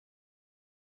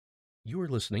You are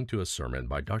listening to a sermon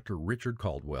by Dr. Richard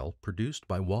Caldwell, produced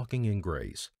by Walking in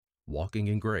Grace. Walking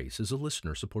in Grace is a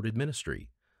listener-supported ministry.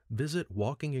 Visit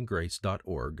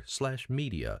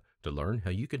walkingingrace.org/media to learn how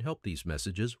you can help these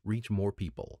messages reach more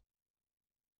people.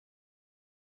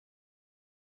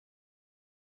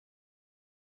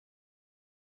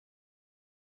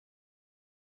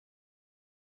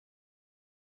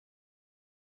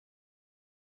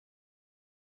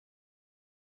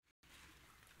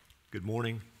 Good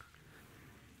morning.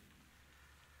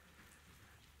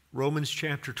 Romans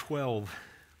chapter 12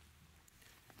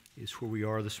 is where we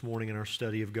are this morning in our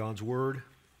study of God's Word.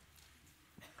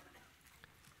 If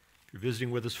you're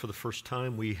visiting with us for the first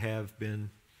time, we have been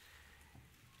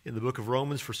in the book of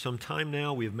Romans for some time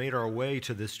now. We have made our way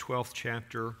to this 12th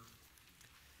chapter,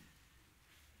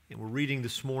 and we're reading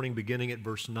this morning beginning at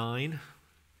verse 9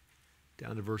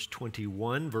 down to verse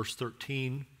 21. Verse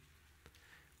 13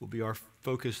 will be our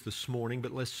focus this morning,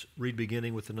 but let's read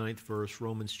beginning with the 9th verse,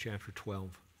 Romans chapter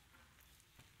 12.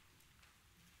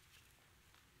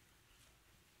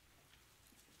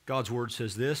 God's word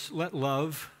says this: "Let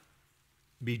love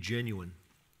be genuine.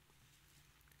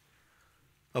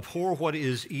 Abhor what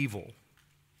is evil.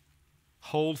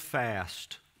 Hold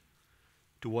fast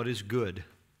to what is good.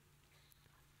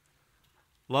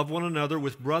 Love one another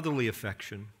with brotherly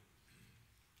affection.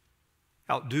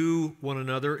 Outdo one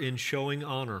another in showing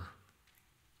honor.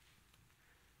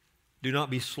 Do not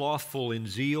be slothful in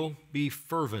zeal. Be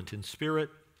fervent in spirit.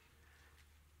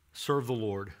 Serve the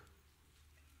Lord.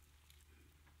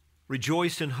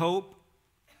 Rejoice in hope.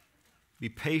 Be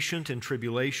patient in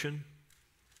tribulation.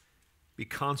 Be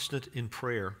constant in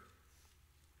prayer.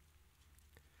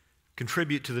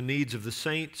 Contribute to the needs of the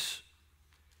saints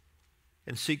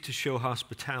and seek to show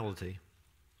hospitality.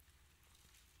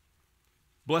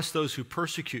 Bless those who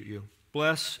persecute you.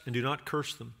 Bless and do not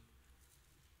curse them.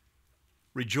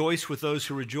 Rejoice with those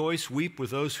who rejoice. Weep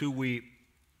with those who weep.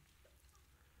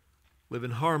 Live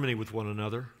in harmony with one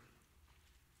another.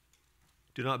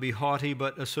 Do not be haughty,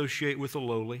 but associate with the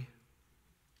lowly.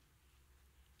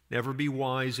 Never be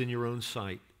wise in your own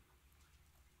sight.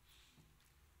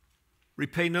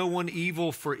 Repay no one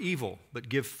evil for evil, but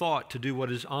give thought to do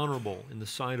what is honorable in the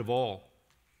sight of all.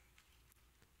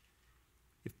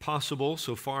 If possible,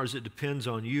 so far as it depends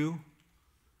on you,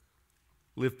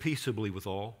 live peaceably with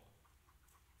all.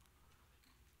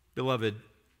 Beloved,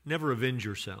 never avenge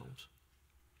yourselves,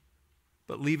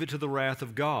 but leave it to the wrath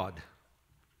of God.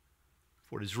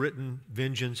 For it is written,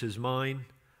 'Vengeance is mine,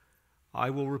 I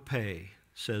will repay,'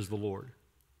 says the Lord.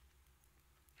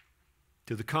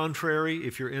 To the contrary,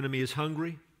 if your enemy is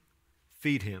hungry,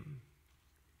 feed him.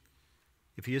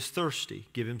 If he is thirsty,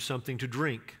 give him something to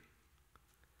drink.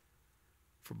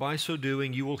 For by so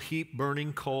doing, you will heap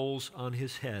burning coals on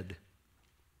his head.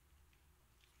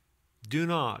 Do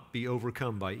not be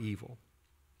overcome by evil,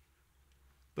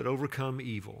 but overcome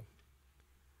evil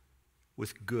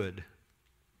with good."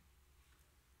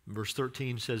 Verse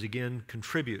 13 says again,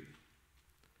 "Contribute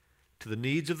to the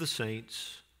needs of the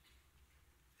saints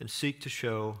and seek to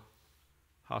show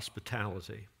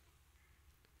hospitality."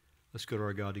 Let's go to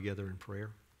our God together in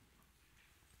prayer.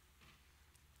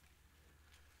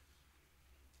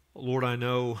 Lord, I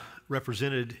know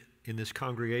represented in this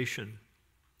congregation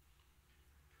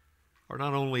are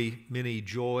not only many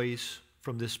joys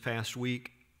from this past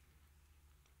week,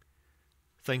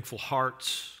 thankful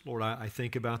hearts. Lord, I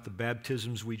think about the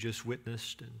baptisms we just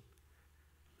witnessed and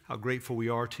how grateful we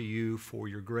are to you for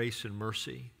your grace and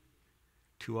mercy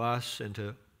to us and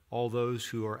to all those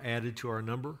who are added to our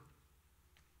number.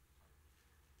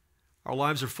 Our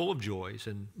lives are full of joys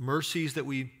and mercies that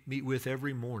we meet with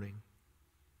every morning.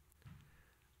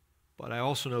 But I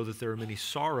also know that there are many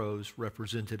sorrows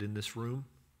represented in this room.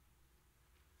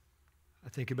 I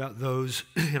think about those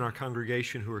in our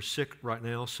congregation who are sick right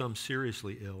now, some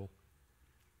seriously ill.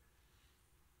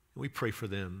 We pray for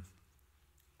them.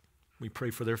 We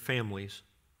pray for their families.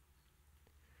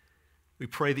 We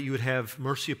pray that you would have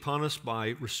mercy upon us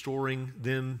by restoring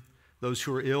them, those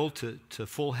who are ill, to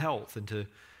full health and to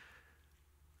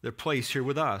their place here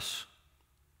with us.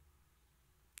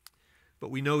 But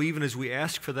we know even as we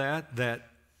ask for that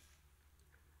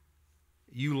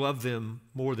you love them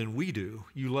more than we do.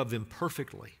 You love them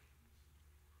perfectly.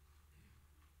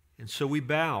 And so we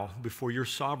bow before your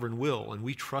sovereign will and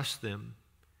we trust them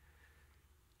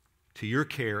to your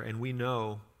care, and we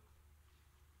know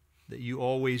that you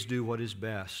always do what is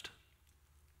best.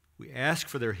 We ask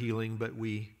for their healing, but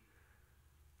we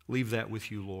leave that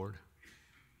with you, Lord.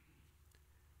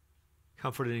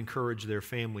 Comfort and encourage their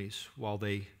families while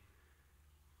they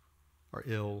are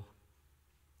ill.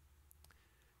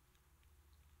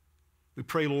 We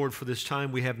pray, Lord, for this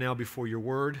time we have now before your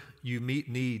word. You meet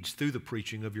needs through the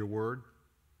preaching of your word.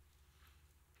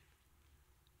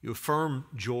 You affirm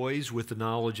joys with the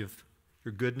knowledge of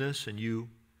your goodness, and you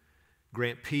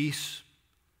grant peace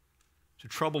to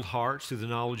troubled hearts through the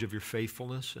knowledge of your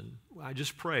faithfulness. And I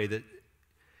just pray that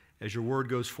as your word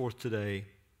goes forth today,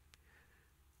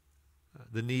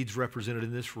 the needs represented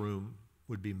in this room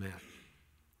would be met.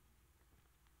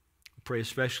 I pray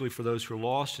especially for those who are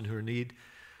lost and who are in need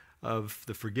of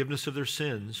the forgiveness of their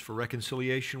sins, for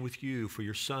reconciliation with you, for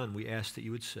your Son, we ask that you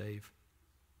would save.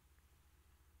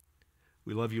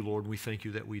 We love you, Lord, and we thank you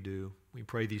that we do. We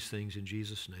pray these things in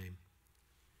Jesus' name.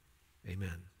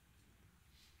 Amen.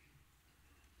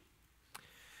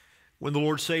 When the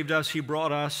Lord saved us, he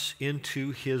brought us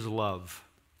into his love.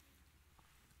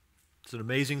 It's an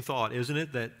amazing thought, isn't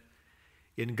it, that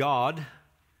in God,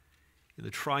 in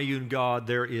the triune God,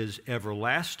 there is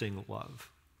everlasting love.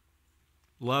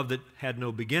 Love that had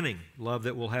no beginning, love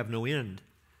that will have no end.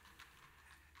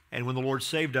 And when the Lord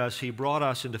saved us, he brought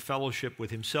us into fellowship with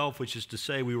himself, which is to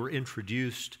say we were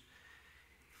introduced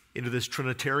into this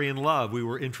Trinitarian love. We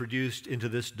were introduced into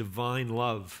this divine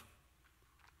love.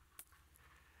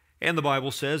 And the Bible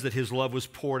says that his love was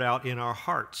poured out in our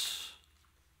hearts.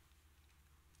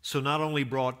 So not only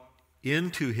brought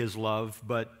into his love,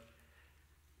 but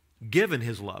given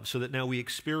his love, so that now we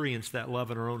experience that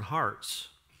love in our own hearts.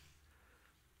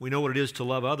 We know what it is to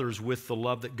love others with the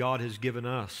love that God has given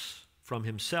us from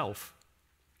himself.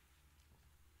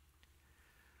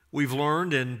 We've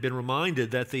learned and been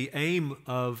reminded that the aim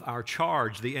of our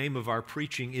charge, the aim of our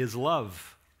preaching is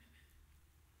love.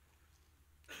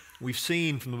 We've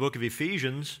seen from the book of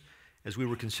Ephesians, as we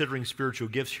were considering spiritual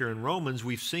gifts here in Romans,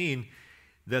 we've seen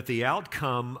that the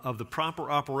outcome of the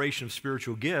proper operation of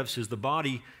spiritual gifts is the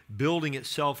body building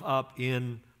itself up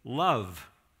in love.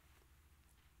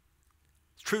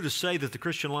 It's true to say that the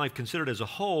Christian life considered as a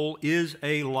whole is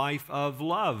a life of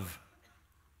love,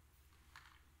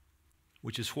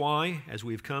 which is why, as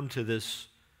we've come to this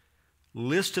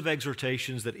list of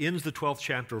exhortations that ends the 12th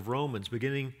chapter of Romans,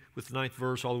 beginning with the 9th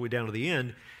verse all the way down to the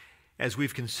end, as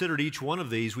we've considered each one of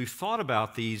these, we've thought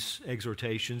about these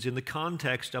exhortations in the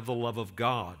context of the love of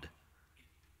God.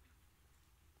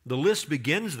 The list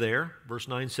begins there. Verse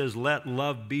 9 says, "Let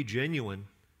love be genuine."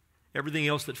 Everything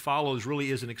else that follows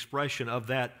really is an expression of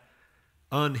that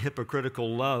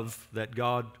unhypocritical love that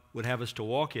God would have us to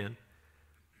walk in.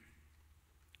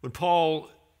 When Paul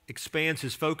expands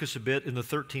his focus a bit in the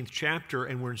 13th chapter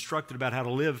and we're instructed about how to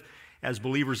live as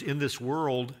believers in this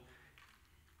world,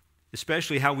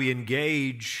 especially how we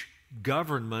engage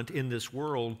government in this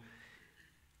world,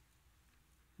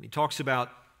 he talks about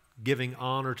giving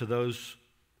honor to those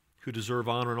who deserve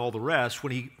honor and all the rest.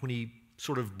 When he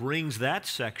sort of brings that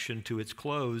section to its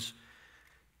close,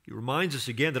 he reminds us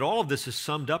again that all of this is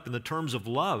summed up in the terms of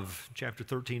love. Chapter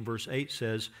 13, verse 8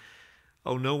 says,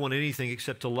 "Owe no one anything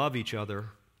except to love each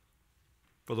other.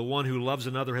 For the one who loves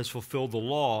another has fulfilled the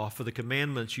law. For the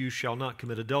commandments, you shall not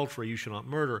commit adultery, you shall not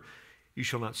murder, you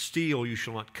shall not steal, you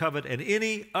shall not covet, and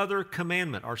any other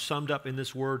commandment are summed up in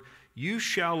this word, you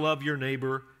shall love your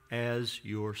neighbor as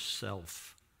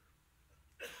yourself."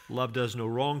 Love does no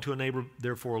wrong to a neighbor,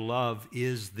 therefore love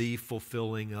is the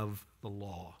fulfilling of the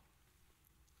law.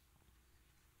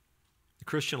 The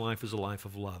Christian life is a life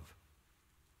of love.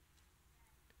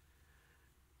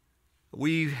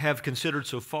 We have considered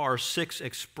so far 6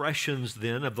 expressions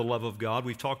then of the love of God.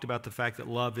 We've talked about the fact that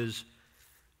love is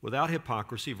without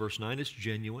hypocrisy. Verse 9, it's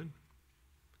genuine.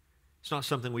 It's not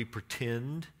something we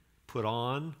pretend, put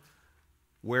on,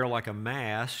 wear like a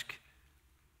mask.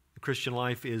 The Christian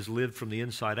life is lived from the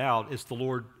inside out. It's the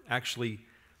Lord actually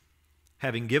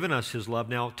having given us his love,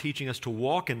 now teaching us to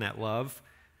walk in that love.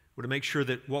 We're to make sure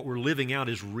that what we're living out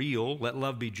is real. Let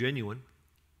love be genuine.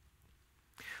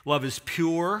 Love is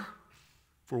pure.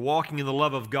 If we're walking in the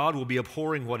love of God, we'll be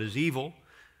abhorring what is evil.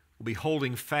 We'll be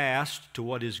holding fast to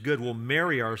what is good. We'll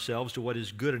marry ourselves to what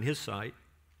is good in his sight.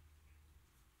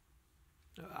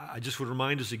 I just would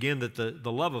remind us again that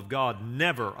the love of God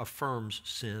never affirms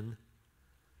sin.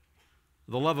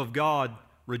 The love of God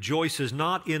rejoices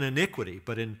not in iniquity,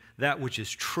 but in that which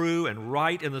is true and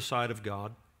right in the sight of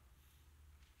God.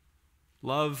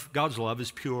 God's love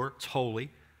is pure, it's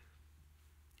holy,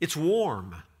 it's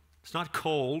warm, it's not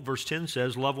cold. Verse 10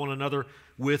 says, "Love one another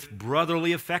with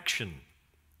brotherly affection."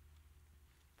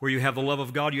 Where you have the love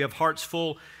of God, you have hearts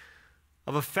full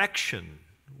of affection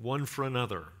one for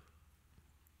another.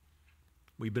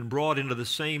 We've been brought into the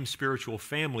same spiritual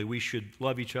family. We should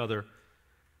love each other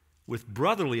with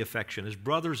brotherly affection as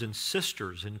brothers and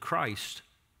sisters in Christ.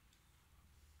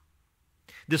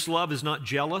 This love is not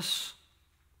jealous.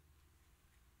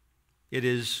 It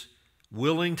is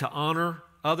willing to honor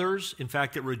others. In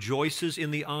fact, it rejoices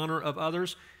in the honor of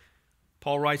others.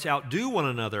 Paul writes, outdo one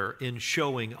another in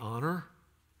showing honor,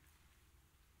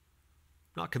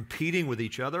 not competing with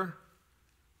each other.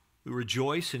 We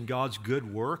rejoice in God's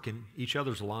good work in each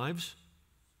other's lives.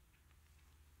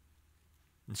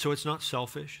 And so it's not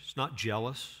selfish. It's not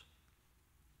jealous.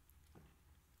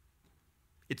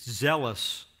 It's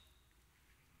zealous.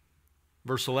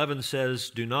 Verse 11 says,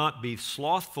 do not be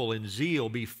slothful in zeal,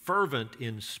 be fervent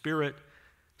in spirit,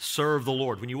 serve the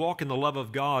Lord. When you walk in the love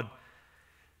of God,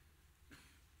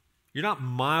 you're not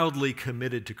mildly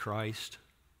committed to Christ.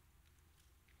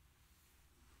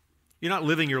 You're not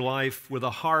living your life with a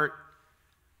heart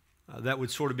that would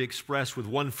sort of be expressed with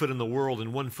one foot in the world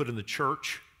and one foot in the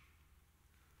church.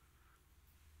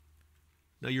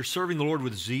 No, you're serving the Lord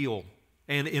with zeal.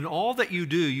 And in all that you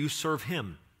do, you serve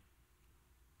Him.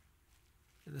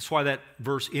 And that's why that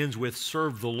verse ends with,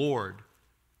 serve the Lord.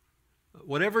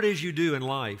 Whatever it is you do in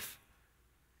life,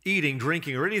 eating,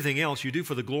 drinking, or anything else, you do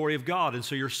for the glory of God. And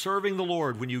so you're serving the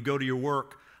Lord when you go to your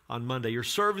work on Monday. You're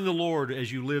serving the Lord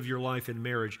as you live your life in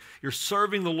marriage. You're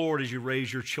serving the Lord as you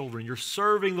raise your children. You're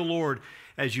serving the Lord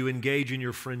as you engage in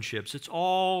your friendships. It's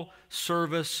all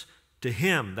service to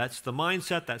Him. That's the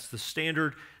mindset, that's the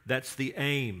standard, that's the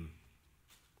aim.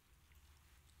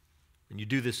 And you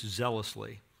do this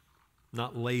zealously,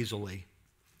 not lazily.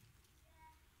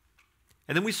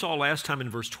 And then we saw last time in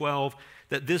verse 12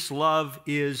 that this love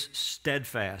is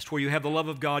steadfast. Where you have the love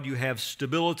of God, you have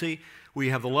stability. Where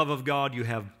you have the love of God, you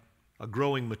have a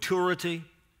growing maturity.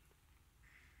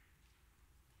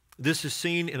 This is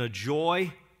seen in a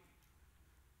joy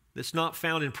that's not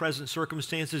found in present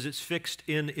circumstances. It's fixed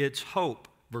in its hope.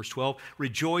 Verse 12,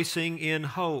 rejoicing in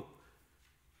hope.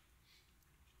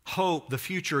 Hope, the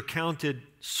future counted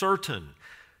certain,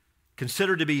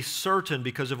 considered to be certain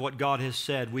because of what God has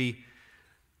said. We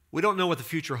don't know what the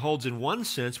future holds in one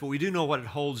sense, but we do know what it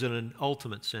holds in an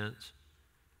ultimate sense.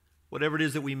 Whatever it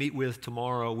is that we meet with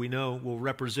tomorrow, we know will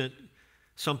represent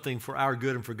something for our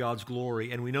good and for God's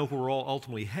glory, and we know where we're all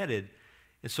ultimately headed.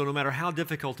 And so no matter how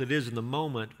difficult it is in the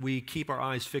moment, we keep our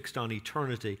eyes fixed on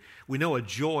eternity. We know a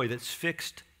joy that's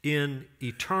fixed in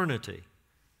eternity.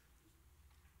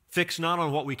 Fixed not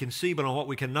on what we can see, but on what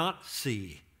we cannot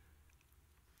see.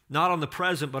 Not on the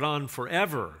present, but on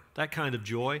forever. That kind of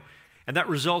joy. And that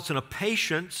results in a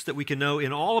patience that we can know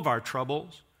in all of our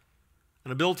troubles,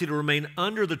 an ability to remain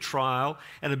under the trial,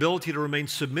 an ability to remain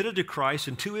submitted to Christ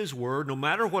and to His Word, no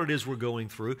matter what it is we're going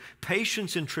through,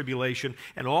 patience in tribulation,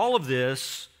 and all of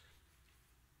this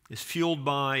is fueled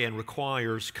by and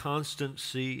requires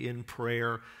constancy in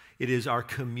prayer. It is our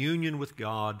communion with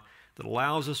God that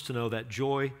allows us to know that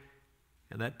joy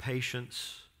and that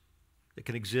patience that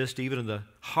can exist even in the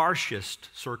harshest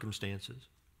circumstances.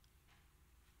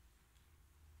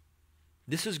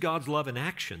 This is God's love in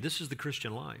action. This is the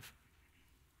Christian life.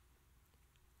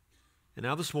 And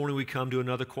now this morning we come to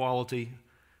another quality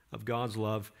of God's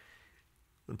love.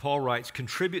 When Paul writes,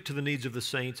 contribute to the needs of the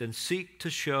saints and seek to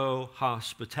show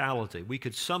hospitality. We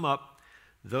could sum up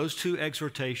those two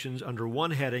exhortations under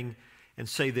one heading and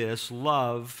say this: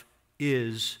 love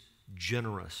is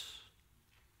generous.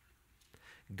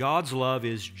 God's love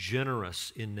is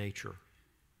generous in nature.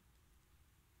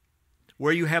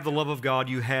 Where you have the love of God,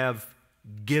 you have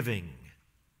giving.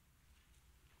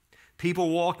 People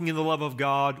walking in the love of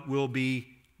God will be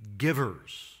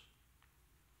givers.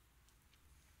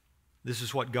 This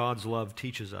is what God's love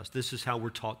teaches us. This is how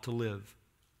we're taught to live.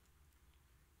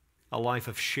 A life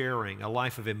of sharing, a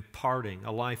life of imparting,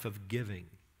 a life of giving.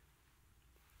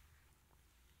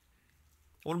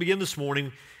 I want to begin this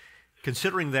morning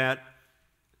considering that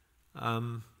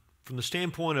from the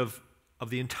standpoint of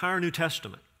the entire New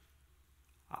Testament.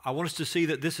 I want us to see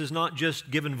that this is not just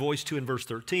given voice to in verse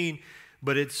 13,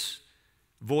 but it's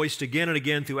voiced again and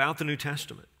again throughout the New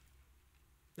Testament.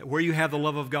 That where you have the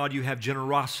love of God, you have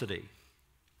generosity.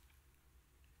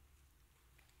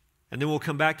 And then we'll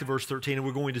come back to verse 13, and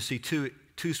we're going to see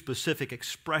two specific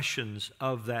expressions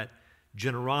of that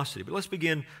generosity. But let's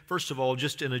begin, first of all,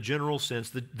 just in a general sense,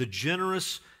 the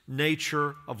generous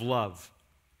nature of love.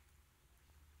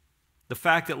 The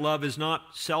fact that love is not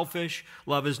selfish,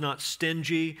 love is not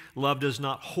stingy, love does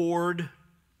not hoard.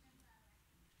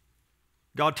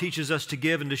 God teaches us to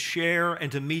give and to share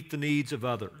and to meet the needs of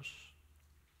others.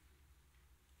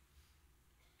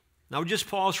 Now, I would just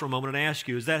pause for a moment and ask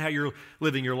you, is that how you're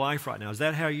living your life right now? Is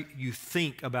that how you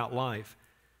think about life?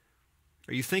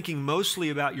 Are you thinking mostly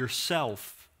about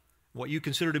yourself, what you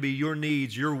consider to be your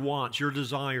needs, your wants, your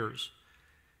desires?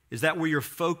 Is that where your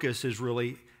focus is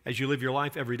really as you live your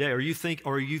life every day? Or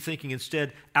are you thinking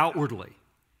instead outwardly?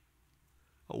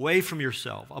 away from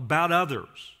yourself, about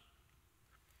others,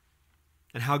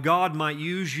 and how God might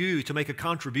use you to make a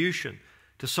contribution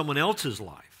to someone else's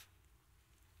life.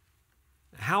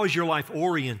 How is your life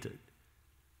oriented?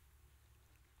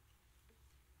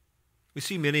 We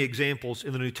see many examples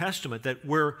in the New Testament that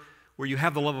where you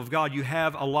have the love of God, you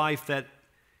have a life that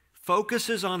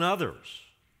focuses on others,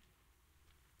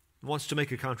 wants to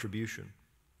make a contribution.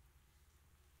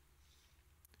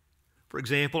 For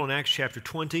example, in Acts chapter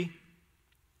 20,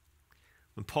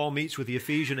 when Paul meets with the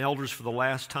Ephesian elders for the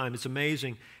last time, it's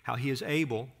amazing how he is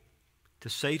able to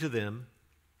say to them,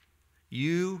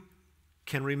 "You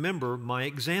can remember my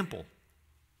example.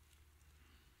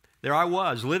 There I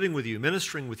was, living with you,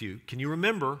 ministering with you. Can you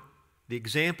remember the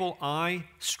example I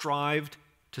strived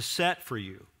to set for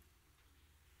you?"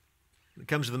 When it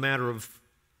comes to the matter of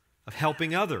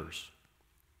helping others.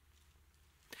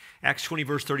 Acts 20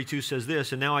 verse 32 says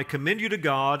this, "And now I commend you to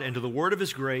God and to the word of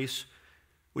His grace,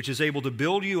 which is able to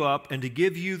build you up and to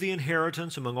give you the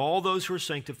inheritance among all those who are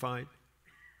sanctified."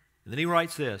 And then he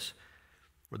writes this,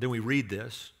 or then we read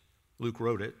this. Luke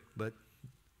wrote it, but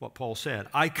what Paul said,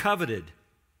 "I coveted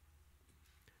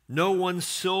no one's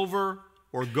silver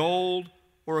or gold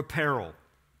or apparel."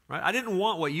 Right? I didn't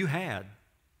want what you had.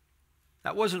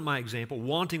 That wasn't my example,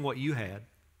 wanting what you had.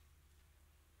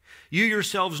 "You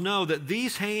yourselves know that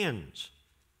these hands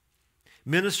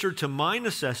ministered to my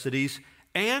necessities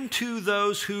and to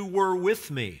those who were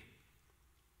with me."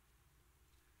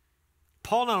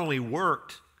 Paul not only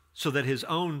worked so that his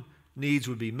own needs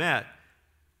would be met,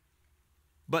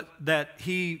 but that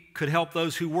he could help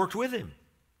those who worked with him.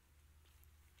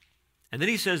 And then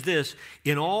he says this,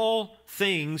 "In all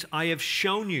things I have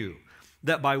shown you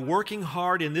that by working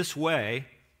hard in this way,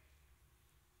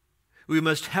 we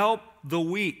must help the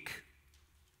weak."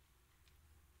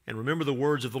 And remember the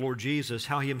words of the Lord Jesus,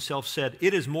 how He Himself said,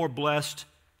 "It is more blessed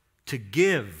to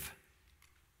give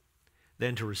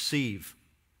than to receive."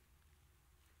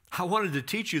 I wanted to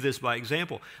teach you this by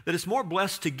example, that it's more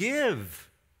blessed to give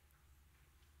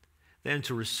than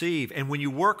to receive. And when you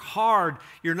work hard,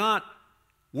 you're not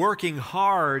working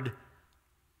hard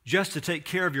just to take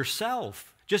care of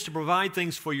yourself, just to provide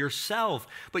things for yourself,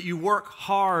 but you work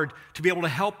hard to be able to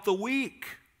help the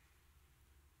weak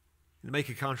and to make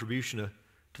a contribution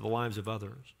to the lives of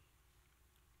others.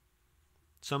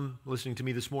 Some listening to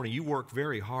me this morning, you work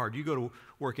very hard. You go to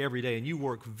work every day and you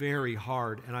work very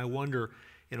hard. And I wonder,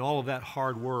 in all of that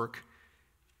hard work,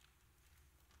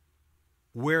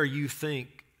 where you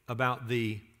think about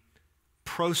the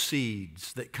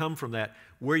proceeds that come from that,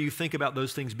 where you think about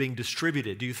those things being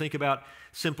distributed. Do you think about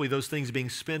simply those things being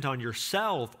spent on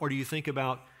yourself, or do you think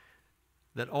about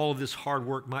that all of this hard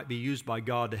work might be used by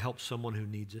God to help someone who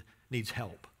needs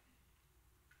help?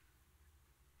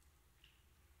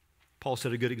 Paul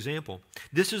set a good example.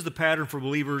 This is the pattern for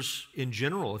believers in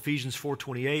general. Ephesians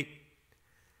 4:28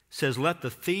 says, "Let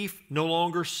the thief no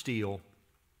longer steal."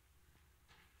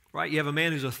 Right? You have a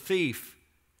man who's a thief,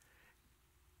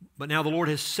 but now the Lord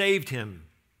has saved him.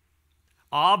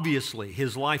 Obviously,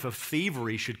 his life of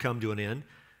thievery should come to an end.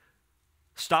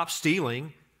 Stop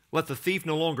stealing. Let the thief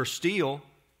no longer steal.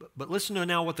 But listen to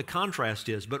now what the contrast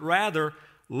is. "But rather,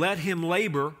 let him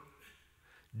labor,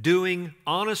 doing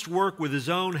honest work with his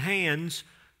own hands,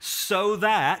 so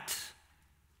that,"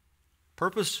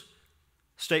 purpose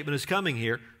statement is coming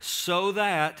here, "so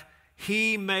that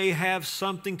he may have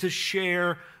something to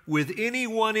share with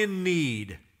anyone in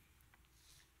need."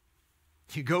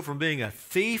 You go from being a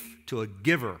thief to a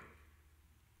giver.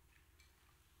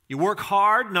 You work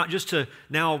hard, not just to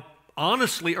now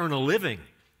honestly earn a living,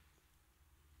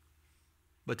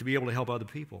 but to be able to help other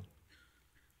people.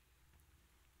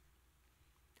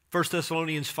 1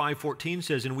 Thessalonians 5:14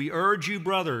 says, "And we urge you,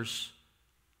 brothers,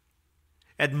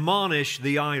 admonish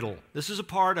the idle." This is a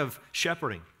part of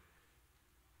shepherding.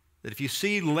 That if you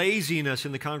see laziness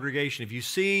in the congregation, if you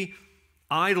see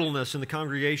idleness in the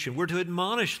congregation, we're to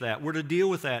admonish that. We're to deal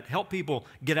with that, help people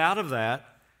get out of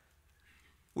that.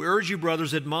 "We urge you,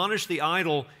 brothers, admonish the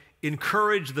idle,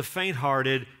 encourage the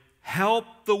faint-hearted,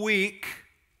 help the weak."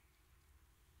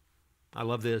 I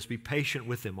love this. "Be patient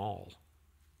with them all."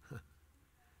 It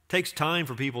takes time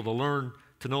for people to learn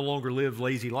to no longer live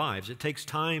lazy lives. It takes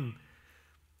time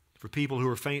for people who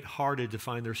are faint-hearted to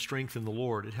find their strength in the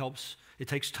Lord. It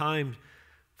takes time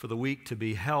for the weak to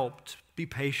be helped. Be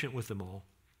patient with them all.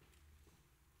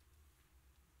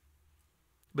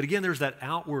 But again, there's that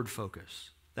outward focus,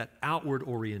 that outward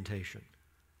orientation,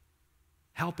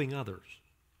 helping others.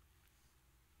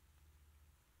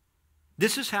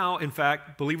 This is how, in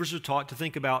fact, believers are taught to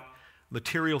think about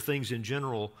material things in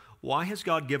general. Why has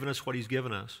God given us what He's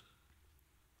given us?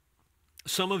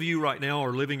 Some of you right now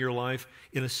are living your life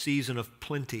in a season of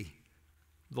plenty.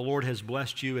 The Lord has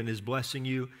blessed you and is blessing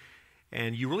you,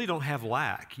 and you really don't have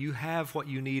lack. You have what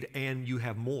you need and you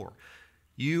have more.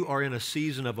 You are in a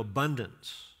season of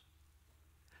abundance.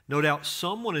 No doubt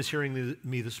someone is hearing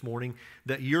me this morning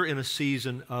that you're in a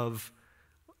season of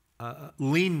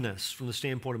leanness from the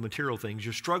standpoint of material things.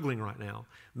 You're struggling right now.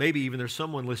 Maybe even there's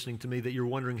someone listening to me that you're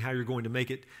wondering how you're going to make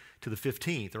it to the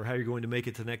 15th or how you're going to make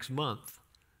it to next month.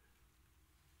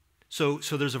 So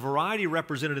there's a variety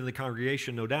represented in the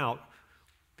congregation, no doubt,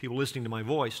 people listening to my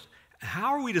voice.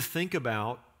 How are we to think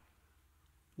about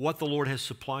what the Lord has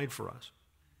supplied for us?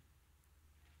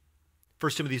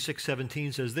 1 Timothy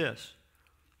 6:17 says this,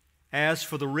 "As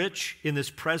for the rich in this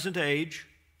present age,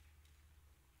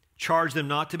 charge them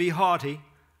not to be haughty."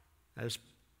 That is,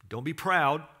 don't be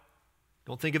proud.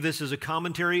 Don't think of this as a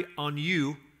commentary on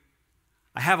you.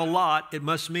 I have a lot. It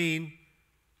must mean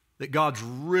that God's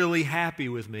really happy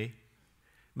with me.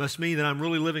 It must mean that I'm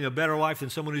really living a better life than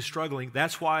someone who's struggling.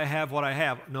 That's why I have what I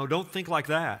have. No, don't think like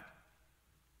that.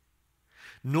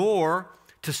 Nor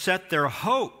to set their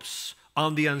hopes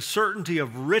on the uncertainty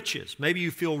of riches. Maybe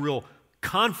you feel real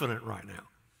confident right now.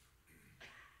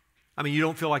 I mean, you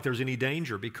don't feel like there's any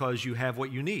danger because you have what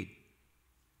you need.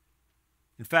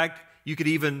 In fact, you could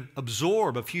even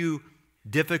absorb a few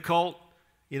difficult,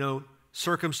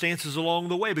 circumstances along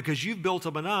the way because you've built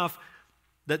up enough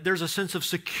that there's a sense of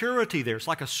security there. It's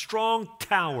like a strong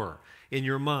tower in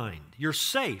your mind. You're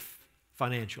safe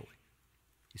financially.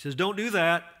 He says, don't do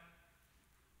that.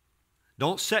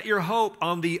 Don't set your hope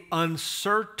on the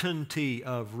uncertainty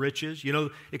of riches.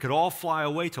 It could all fly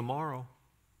away tomorrow.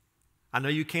 I know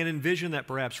you can't envision that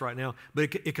perhaps right now,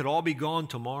 but it could all be gone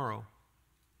tomorrow.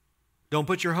 Don't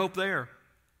put your hope there.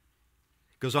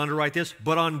 It goes on to write this,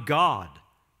 but on God.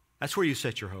 That's where you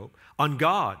set your hope. On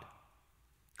God,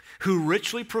 who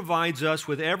richly provides us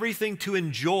with everything to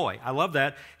enjoy. I love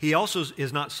that. He also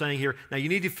is not saying here, now you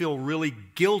need to feel really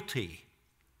guilty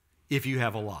if you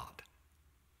have a lot.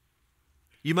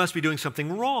 You must be doing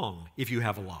something wrong if you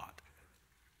have a lot.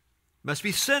 You must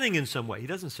be sinning in some way. He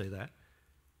doesn't say that.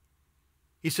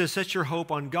 He says, set your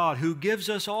hope on God, who gives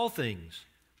us all things,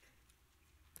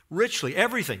 richly,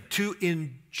 everything, to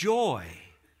enjoy.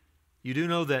 You do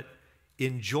know that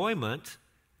enjoyment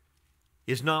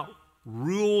is not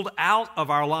ruled out of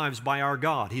our lives by our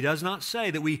God. He does not say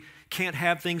that we can't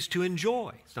have things to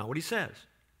enjoy. It's not what he says.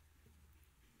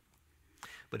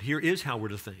 But here is how we're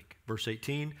to think. Verse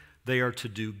 18, they are to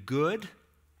do good,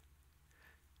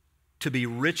 to be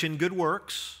rich in good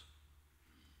works,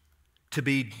 to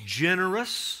be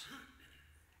generous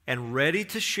and ready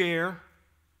to share,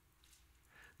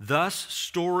 thus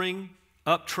storing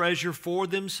up treasure for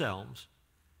themselves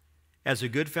as a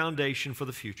good foundation for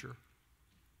the future,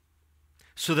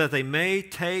 so that they may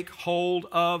take hold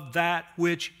of that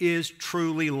which is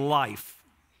truly life.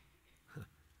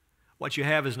 What you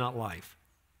have is not life.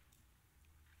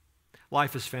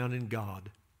 Life is found in God.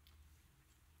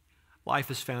 Life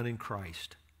is found in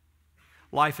Christ.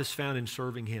 Life is found in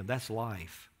serving Him. That's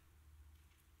life.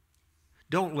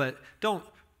 Don't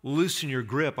loosen your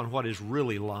grip on what is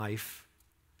really life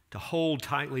to hold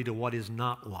tightly to what is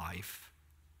not life.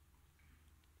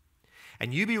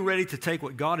 And you be ready to take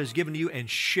what God has given you and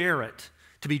share it,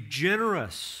 to be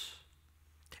generous.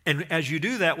 And as you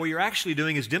do that, what you're actually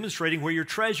doing is demonstrating where your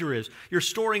treasure is. You're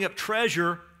storing up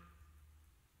treasure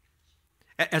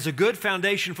as a good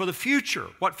foundation for the future.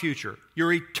 What future?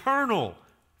 Your eternal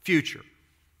future.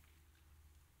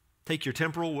 Take your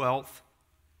temporal wealth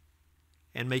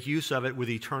and make use of it with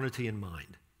eternity in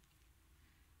mind.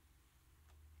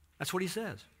 That's what he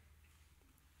says.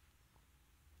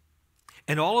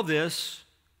 And all of this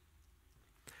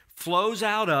flows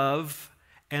out of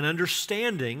an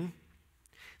understanding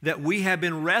that we have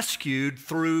been rescued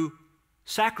through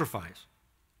sacrifice.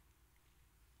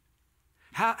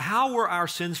 How were our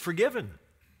sins forgiven?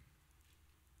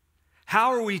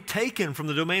 How are we taken from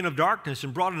the domain of darkness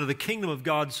and brought into the kingdom of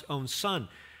God's own Son?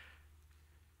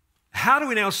 How do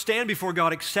we now stand before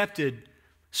God accepted,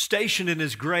 stationed in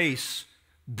His grace,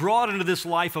 brought into this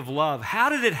life of love? How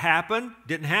did it happen?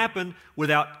 Didn't happen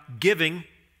without giving.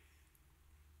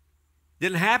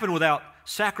 Didn't happen without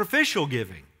sacrificial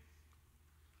giving.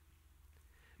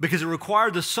 Because it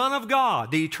required the Son of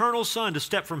God, the eternal Son, to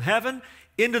step from heaven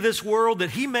into this world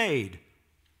that He made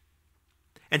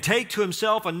and take to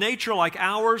Himself a nature like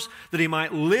ours that He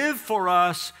might live for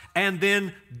us and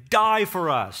then die for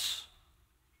us.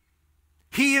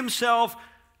 He Himself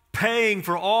paying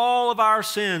for all of our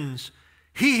sins.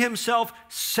 He Himself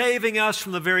saving us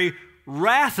from the very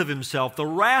wrath of Himself, the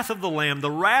wrath of the Lamb,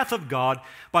 the wrath of God,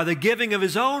 by the giving of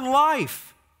His own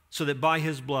life so that by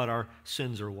his blood our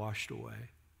sins are washed away.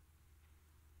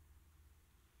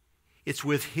 It's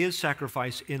with his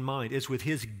sacrifice in mind. It's with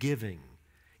his giving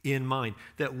in mind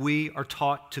that we are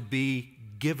taught to be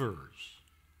givers.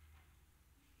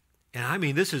 And I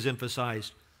mean, this is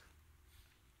emphasized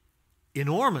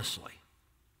enormously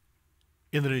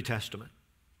in the New Testament.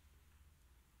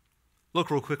 Look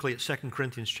real quickly at 2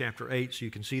 Corinthians chapter 8 so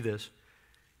you can see this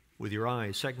with your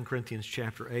eyes. 2 Corinthians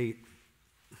chapter 8.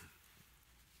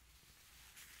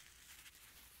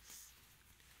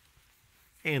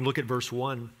 And look at verse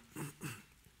 1.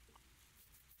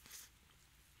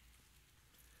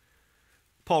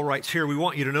 Paul writes here, "We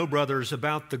want you to know, brothers,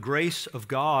 about the grace of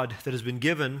God that has been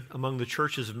given among the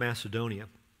churches of Macedonia.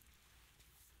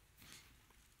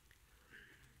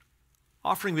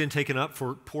 Offering being taken up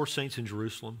for poor saints in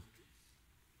Jerusalem.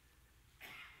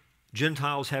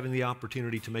 Gentiles having the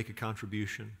opportunity to make a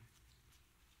contribution.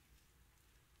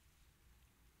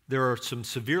 There are some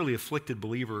severely afflicted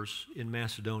believers in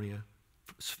Macedonia,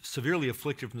 severely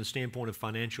afflicted from the standpoint of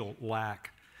financial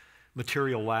lack,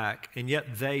 material lack, and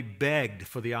yet they begged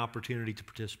for the opportunity to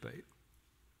participate.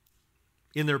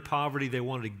 In their poverty, they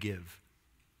wanted to give.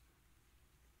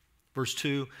 Verse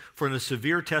 2, for in a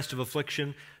severe test of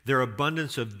affliction, their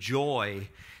abundance of joy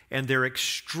and their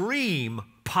extreme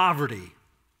poverty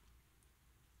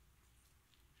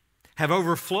have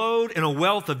overflowed in a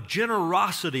wealth of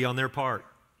generosity on their part.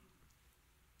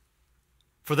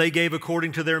 For they gave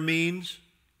according to their means,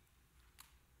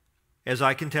 as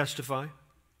I can testify,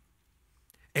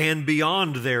 and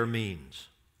beyond their means,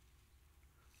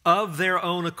 of their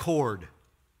own accord,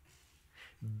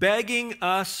 begging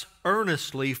us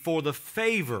earnestly for the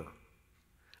favor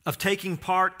of taking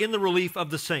part in the relief of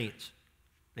the saints."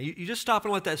 Now, you just stop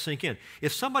and let that sink in.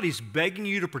 If somebody's begging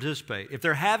you to participate, if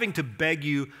they're having to beg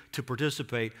you to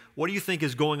participate, what do you think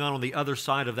is going on the other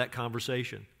side of that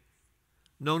conversation?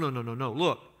 No.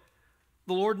 Look,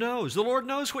 the Lord knows. The Lord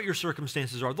knows what your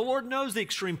circumstances are. The Lord knows the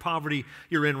extreme poverty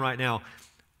you're in right now.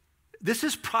 This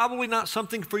is probably not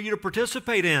something for you to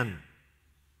participate in.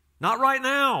 Not right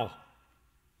now.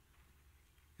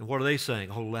 And what are they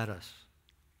saying? Oh, let us.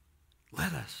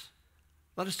 Let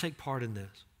us take part in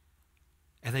this.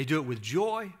 And they do it with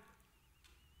joy.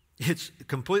 It's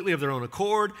completely of their own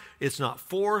accord. It's not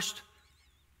forced.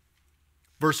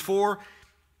 Verse 4,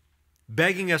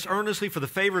 begging us earnestly for the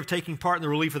favor of taking part in the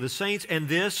relief of the saints, and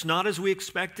this not as we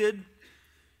expected,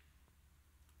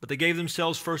 but they gave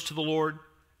themselves first to the Lord,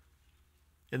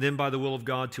 and then by the will of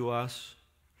God to us.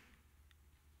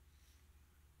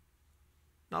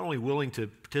 Not only willing to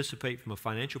participate from a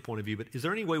financial point of view, but is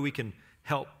there any way we can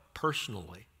help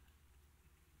personally?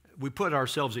 We put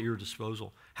ourselves at your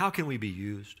disposal. How can we be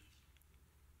used?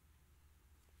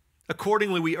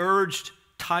 Accordingly, we urged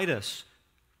Titus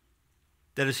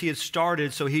that as he had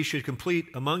started, so he should complete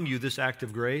among you this act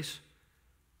of grace.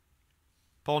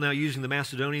 Paul now using the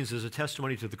Macedonians as a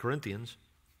testimony to the Corinthians.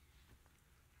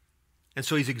 And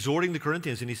so he's exhorting the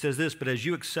Corinthians, and he says this, but as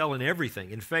you excel in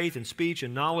everything, in faith, in speech,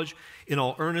 in knowledge, in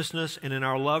all earnestness, and in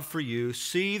our love for you,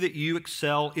 see that you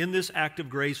excel in this act of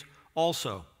grace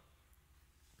also.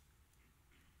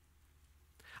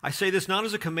 I say this not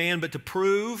as a command, but to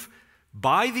prove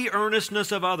by the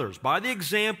earnestness of others, by the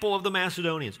example of the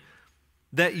Macedonians,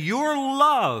 that your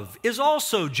love is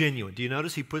also genuine. Do you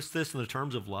notice he puts this in the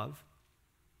terms of love?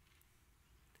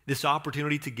 This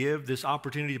opportunity to give, this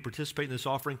opportunity to participate in this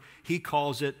offering, he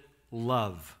calls it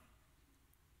love.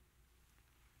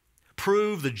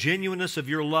 Prove the genuineness of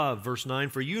your love, verse 9,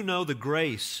 for you know the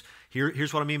grace.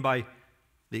 Here's what I mean by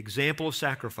the example of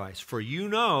sacrifice. For you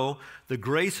know the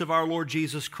grace of our Lord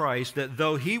Jesus Christ, that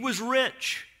though he was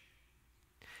rich,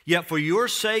 yet for your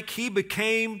sake he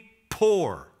became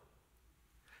poor,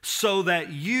 so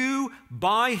that you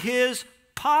by his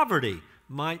poverty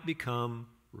might become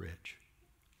rich.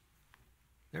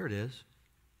 There it is.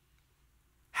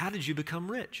 How did you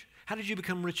become rich? How did you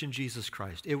become rich in Jesus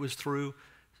Christ? It was through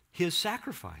his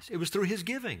sacrifice. It was through his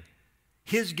giving.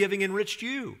 His giving enriched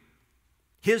you.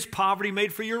 His poverty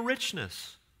made for your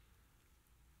richness.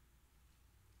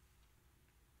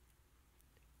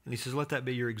 And he says, let that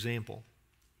be your example.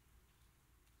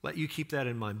 Let you keep that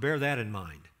in mind. Bear that in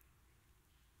mind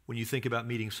when you think about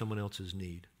meeting someone else's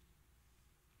need.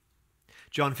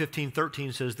 John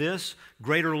 15:13 says this,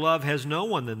 greater love has no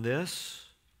one than this,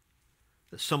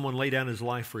 that someone lay down his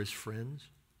life for his friends.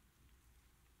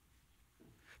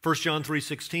 1 John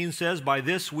 3:16 says, by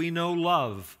this we know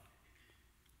love,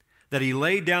 that he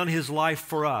laid down his life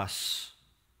for us,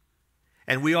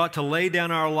 and we ought to lay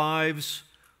down our lives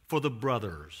for the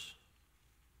brothers.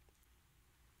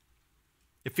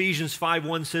 Ephesians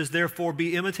 5:1 says, "Therefore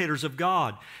be imitators of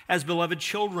God as beloved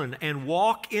children and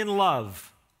walk in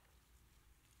love,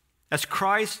 as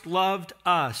Christ loved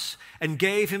us and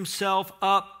gave himself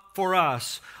up for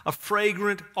us, a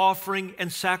fragrant offering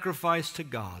and sacrifice to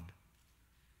God."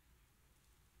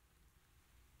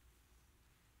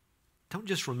 Don't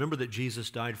just remember that Jesus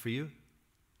died for you.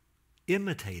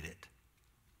 Imitate it.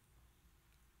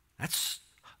 That's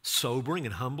sobering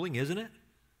and humbling, isn't it?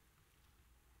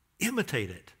 Imitate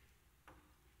it.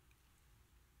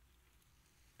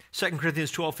 2 Corinthians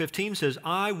 12:15 says,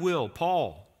 "I will,"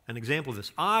 Paul, an example of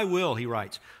this, "I will," he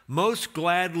writes, "most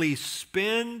gladly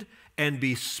spend and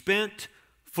be spent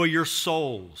for your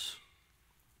souls."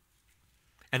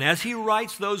 And as he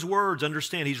writes those words,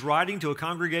 understand, he's writing to a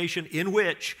congregation in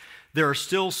which there are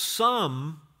still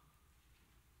some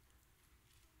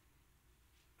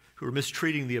who are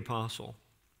mistreating the apostle,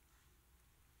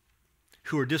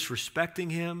 who are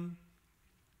disrespecting him,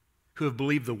 who have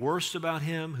believed the worst about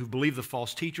him, who believe the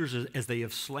false teachers as they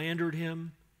have slandered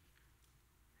him.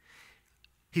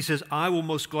 He says, "I will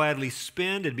most gladly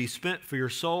spend and be spent for your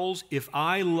souls. If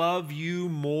I love you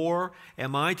more,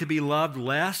 am I to be loved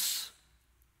less?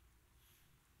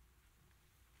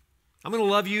 I'm going to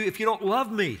love you if you don't love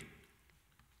me.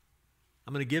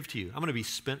 I'm going to give to you. I'm going to be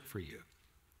spent for you,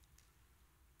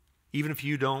 even if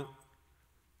you don't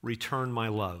return my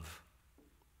love."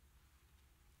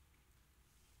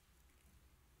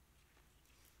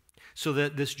 So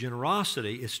that this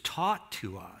generosity is taught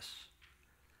to us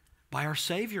by our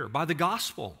Savior, by the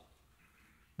gospel,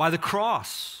 by the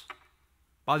cross,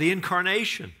 by the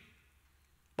incarnation,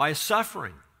 by His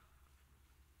suffering.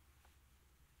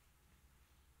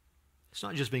 It's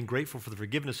not just being grateful for the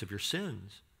forgiveness of your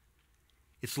sins.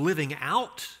 It's living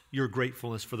out your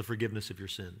gratefulness for the forgiveness of your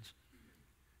sins.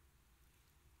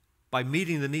 By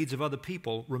meeting the needs of other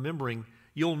people, remembering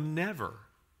you'll never,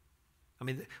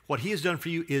 what He has done for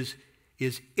you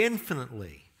is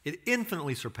infinitely, it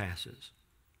infinitely surpasses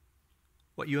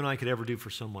what you and I could ever do for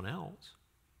someone else.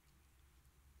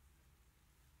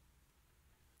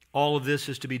 All of this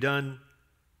is to be done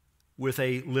with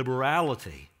a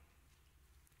liberality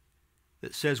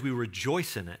that says we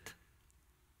rejoice in it.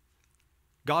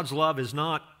 God's love is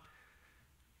not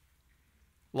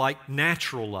like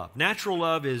natural love. Natural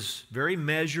love is very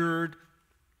measured,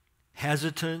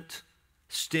 hesitant,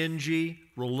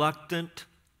 stingy, reluctant,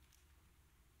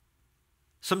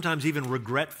 sometimes even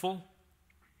regretful.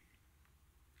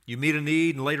 You meet a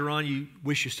need and later on you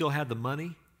wish you still had the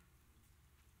money.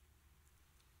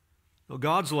 No,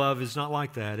 God's love is not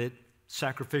like that. It's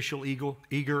sacrificial,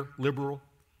 eager, liberal.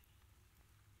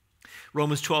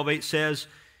 Romans 12:8 says,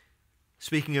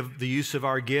 speaking of the use of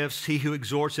our gifts, "He who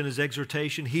exhorts in his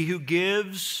exhortation, he who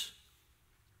gives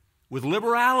with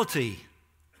liberality."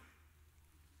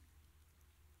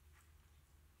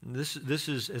 This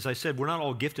is, as I said, we're not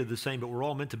all gifted the same, but we're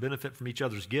all meant to benefit from each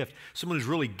other's gift. Someone who's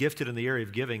really gifted in the area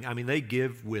of giving, they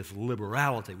give with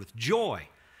liberality, with joy.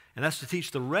 And that's to teach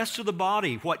the rest of the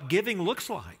body what giving looks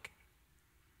like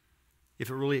if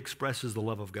it really expresses the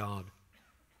love of God.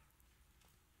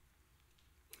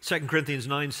 2 Corinthians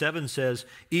 9:7 says,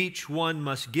 "Each one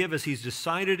must give as he's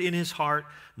decided in his heart,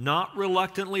 not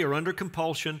reluctantly or under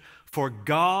compulsion, for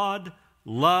God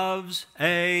loves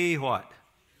a" what?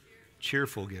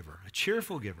 Cheerful giver. A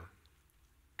cheerful giver.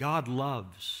 God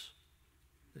loves.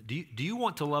 Do you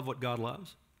want to love what God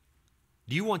loves?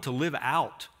 Do you want to live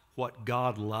out what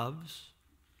God loves?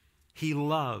 He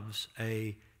loves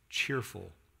a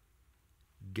cheerful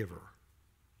giver.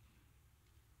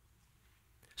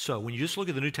 So when you just look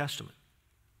at the New Testament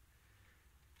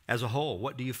as a whole,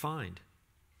 what do you find?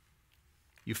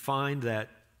 You find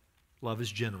that love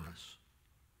is generous.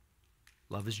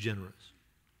 Love is generous.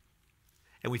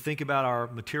 And we think about our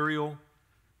material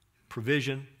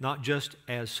provision not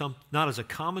as a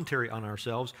commentary on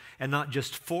ourselves and not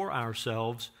just for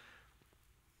ourselves,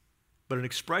 but an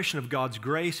expression of God's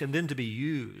grace, and then to be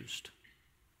used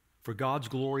for God's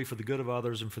glory, for the good of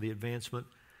others, and for the advancement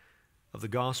of the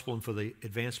gospel and for the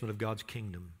advancement of God's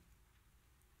kingdom.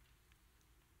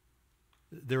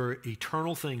 There are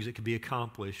eternal things that can be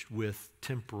accomplished with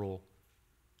temporal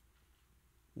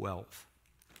wealth.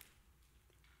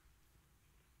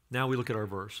 Now we look at our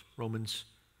verse, Romans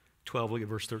 12, look at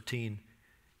verse 13.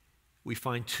 We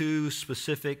find two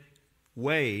specific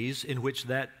ways in which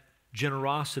that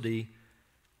generosity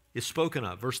is spoken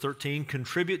of. Verse 13,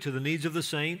 "Contribute to the needs of the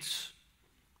saints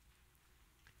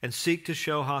and seek to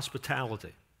show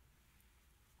hospitality."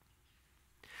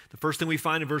 The first thing we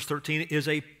find in verse 13 is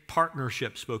a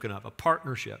partnership spoken of, a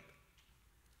partnership.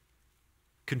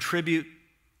 Contribute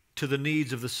to the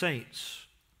needs of the saints.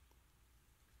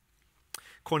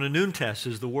 Koinonuntes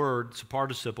is the word, it's a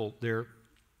participle there,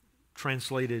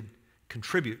 translated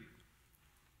contribute.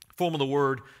 Form of the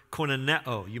word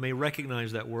koinoneo. You may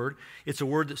recognize that word. It's a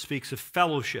word that speaks of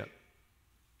fellowship.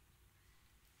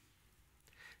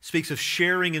 It speaks of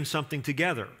sharing in something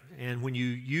together. And when you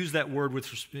use that word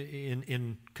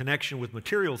in connection with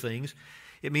material things,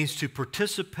 it means to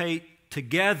participate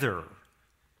together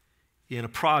in a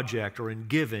project or in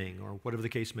giving or whatever the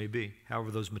case may be,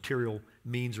 however those material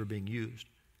means are being used.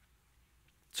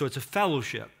 So it's a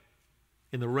fellowship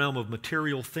in the realm of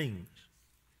material things.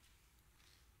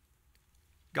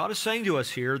 God is saying to us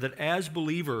here that as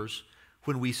believers,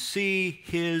 when we see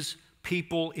His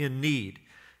people in need,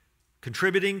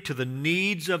 contributing to the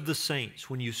needs of the saints,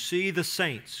 when you see the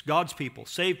saints, God's people,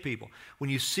 saved people, when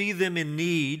you see them in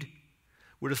need,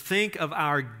 we're to think of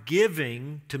our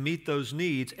giving to meet those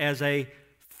needs as a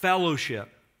fellowship.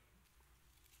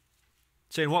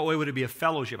 Say, in what way would it be a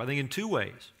fellowship? I think in two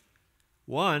ways.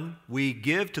 One, we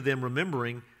give to them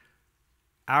remembering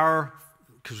because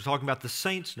we're talking about the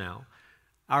saints now,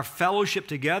 our fellowship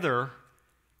together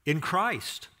in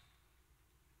Christ.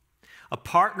 A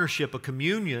partnership, a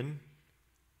communion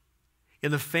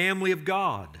in the family of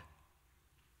God.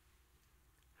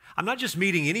 I'm not just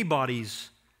meeting anybody's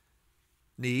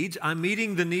needs, I'm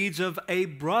meeting the needs of a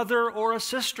brother or a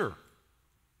sister.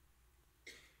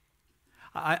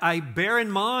 I bear in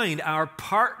mind our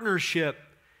partnership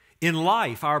in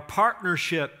life, our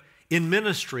partnership in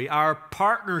ministry, our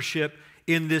partnership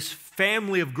in this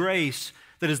family of grace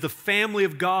that is the family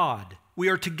of God. We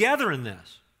are together in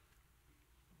this.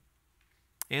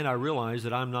 And I realize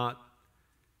that I'm not,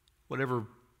 whatever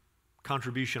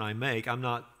contribution I make, I'm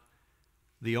not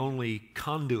the only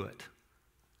conduit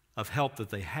of help that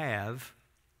they have.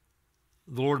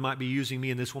 The Lord might be using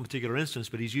me in this one particular instance,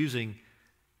 but He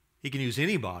can use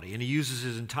anybody, and He uses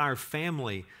His entire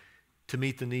family to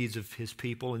meet the needs of His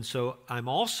people. And so I'm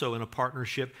also in a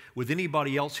partnership with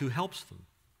anybody else who helps them.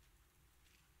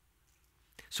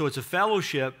 So it's a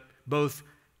fellowship both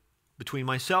between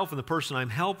myself and the person I'm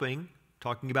helping,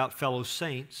 talking about fellow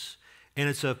saints, and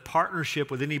it's a partnership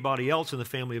with anybody else in the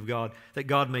family of God that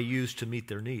God may use to meet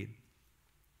their need.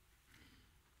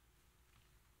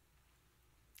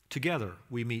 Together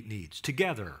we meet needs.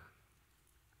 Together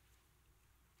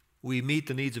we meet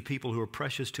the needs of people who are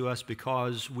precious to us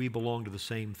because we belong to the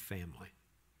same family.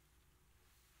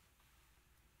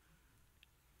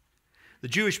 The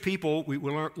Jewish people, we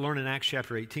learn in Acts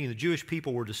chapter 18, the Jewish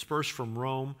people were dispersed from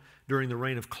Rome during the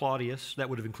reign of Claudius. That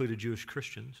would have included Jewish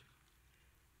Christians.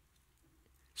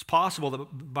 It's possible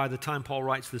that by the time Paul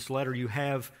writes this letter, you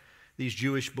have these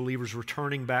Jewish believers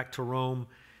returning back to Rome,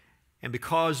 and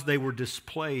because they were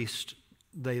displaced,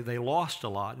 they lost a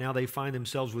lot. Now they find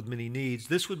themselves with many needs.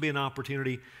 This would be an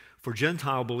opportunity for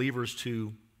Gentile believers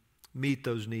to meet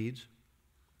those needs.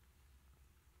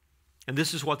 And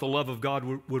this is what the love of God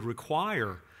would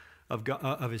require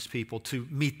of His people, to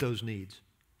meet those needs.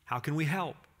 How can we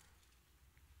help?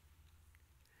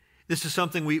 This is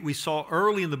something we saw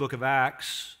early in the book of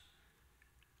Acts.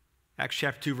 Acts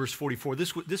chapter 2, verse 44.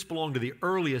 This belonged to the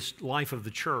earliest life of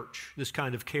the church, this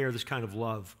kind of care, this kind of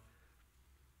love.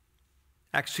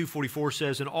 Acts 2:44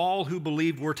 says, "And all who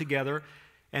believed were together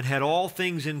and had all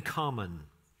things in common."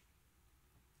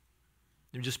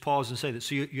 Let me just pause and say that.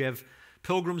 So you have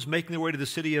pilgrims making their way to the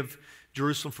city of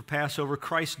Jerusalem for Passover.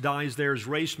 Christ dies there, is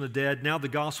raised from the dead. Now the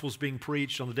gospel is being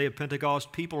preached on the day of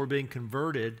Pentecost. People are being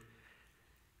converted.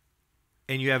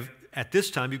 And you have, at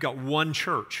this time, you've got one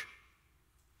church.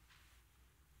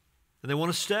 And they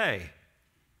want to stay.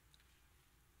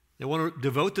 They want to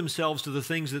devote themselves to the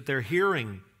things that they're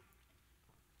hearing.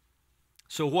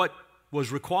 So what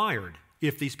was required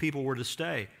if these people were to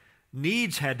stay?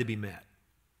 Needs had to be met.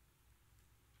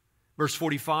 Verse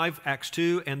 45, Acts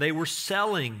 2, "And they were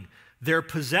selling their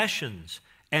possessions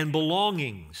and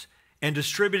belongings and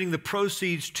distributing the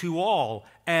proceeds to all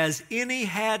as any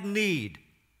had need."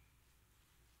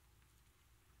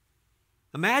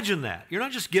 Imagine that. You're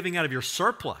not just giving out of your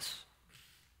surplus.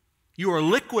 You are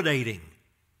liquidating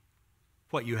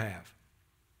what you have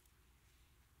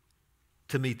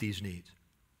to meet these needs.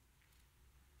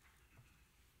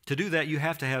 To do that, you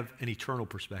have to have an eternal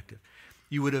perspective.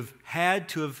 You would have had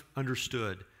to have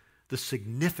understood the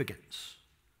significance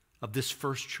of this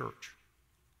first church,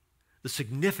 the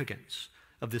significance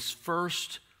of this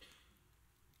first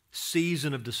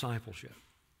season of discipleship.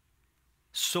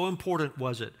 So important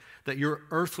was it that your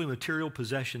earthly material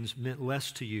possessions meant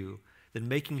less to you than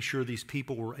making sure these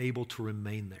people were able to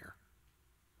remain there.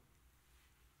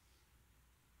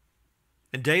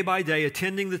 And day by day,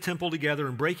 attending the temple together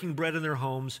and breaking bread in their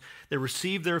homes, they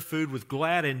received their food with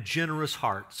glad and generous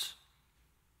hearts.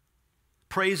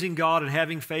 praising God and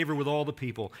having favor with all the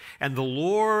people. And the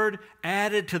Lord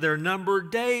added to their number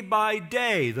day by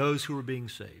day those who were being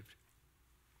saved.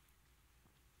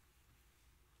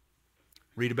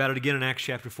 Read about it again in Acts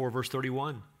chapter 4, verse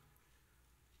 31.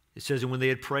 It says, and when they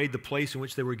had prayed, the place in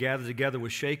which they were gathered together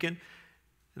was shaken,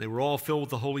 and they were all filled with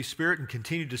the Holy Spirit and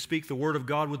continued to speak the word of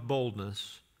God with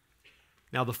boldness.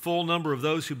 Now the full number of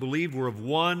those who believed were of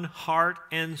one heart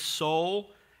and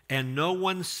soul, and no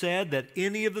one said that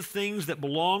any of the things that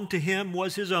belonged to him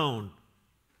was his own,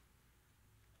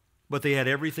 but they had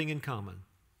everything in common.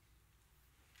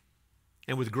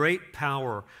 And with great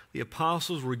power, the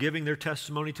apostles were giving their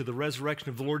testimony to the resurrection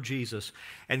of the Lord Jesus,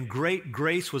 and great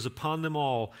grace was upon them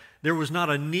all. There was not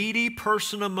a needy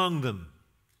person among them.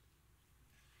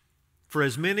 For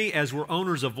as many as were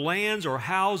owners of lands or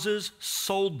houses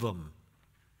sold them,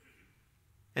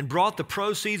 and brought the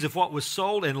proceeds of what was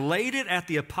sold and laid it at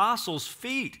the apostles'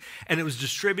 feet, and it was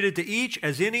distributed to each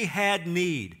as any had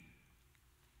need.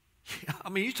 I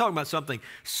mean, you're talking about something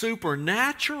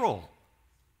supernatural.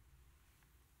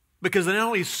 Because they not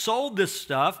only sold this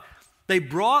stuff, they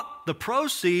brought the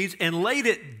proceeds and laid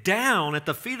it down at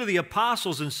the feet of the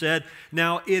apostles and said,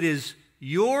 now it is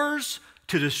yours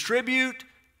to distribute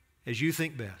as you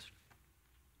think best.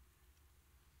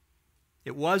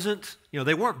 It wasn't,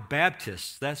 they weren't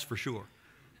Baptists, that's for sure.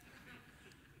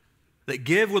 That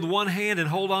give with one hand and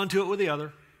hold on to it with the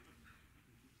other.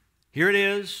 Here it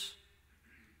is,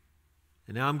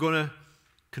 and now I'm going to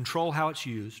control how it's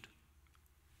used.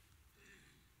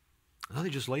 No, they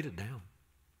just laid it down.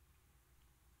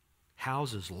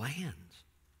 Houses, lands,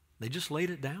 they just laid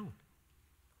it down.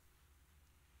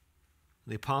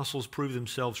 The apostles proved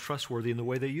themselves trustworthy in the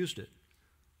way they used it.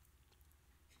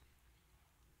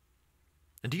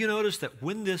 And do you notice that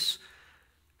when this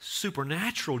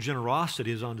supernatural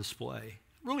generosity is on display,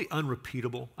 really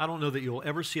unrepeatable, I don't know that you'll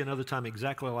ever see another time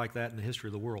exactly like that in the history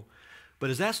of the world, but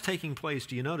as that's taking place,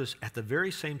 do you notice at the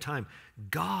very same time,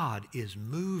 God is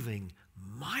moving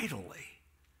mightily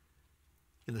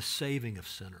in the saving of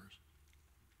sinners.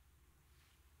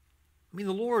 I mean,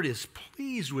 the Lord is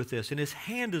pleased with this, and His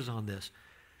hand is on this.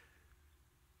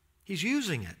 He's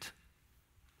using it.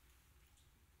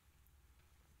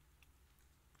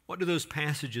 What do those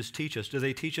passages teach us? Do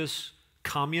they teach us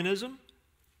communism?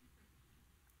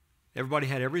 Everybody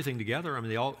had everything together. I mean,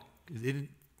 they didn't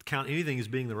count anything as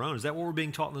being their own. Is that what we're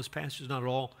being taught in those passages? Not at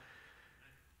all.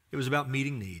 It was about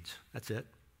meeting needs. That's it.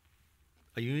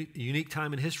 A unique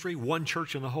time in history, one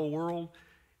church in the whole world.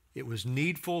 It was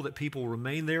needful that people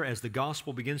remain there as the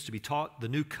gospel begins to be taught. The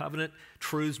new covenant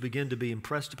truths begin to be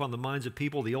impressed upon the minds of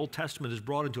people. The Old Testament is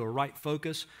brought into a right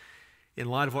focus. In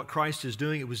light of what Christ is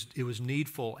doing, it was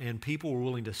needful, and people were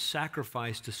willing to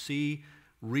sacrifice to see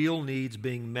real needs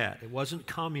being met. It wasn't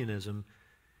communism.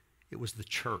 It was the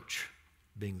church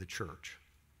being the church.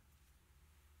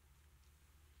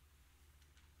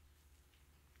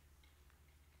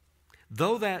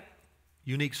 Though that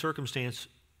unique circumstance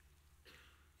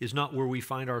is not where we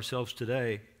find ourselves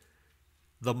today,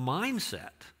 the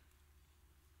mindset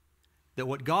that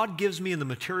what God gives me in the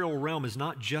material realm is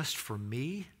not just for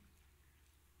me,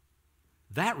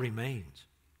 that remains.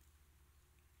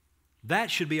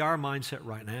 That should be our mindset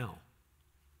right now.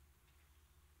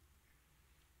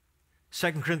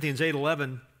 2 Corinthians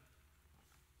 8:11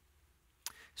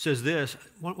 says this.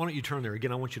 Why don't you turn there?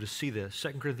 Again, I want you to see this.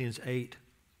 2 Corinthians 8,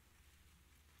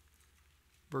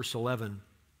 verse 11.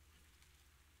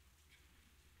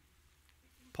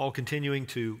 Paul continuing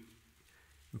to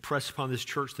impress upon this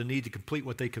church the need to complete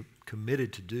what they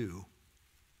committed to do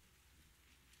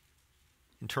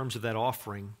in terms of that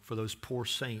offering for those poor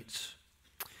saints.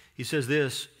 He says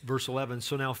this, verse 11,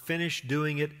 so now finish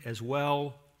doing it as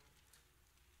well,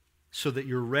 so that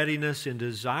your readiness in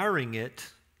desiring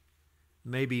it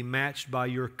may be matched by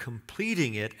your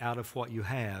completing it out of what you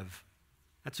have.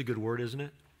 That's a good word, isn't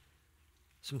it?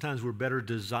 Sometimes we're better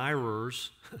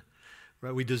desirers,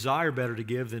 right? We desire better to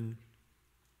give than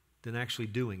actually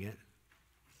doing it.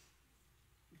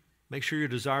 Make sure your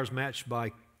desire is matched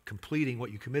by completing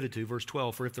what you committed to. Verse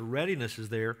 12, for if the readiness is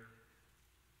there,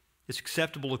 it's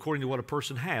acceptable according to what a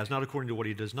person has, not according to what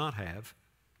he does not have.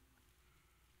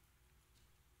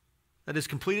 That is,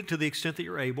 complete it to the extent that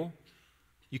you're able.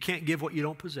 You can't give what you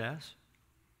don't possess.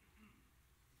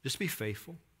 Just be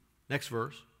faithful. Next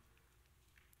verse.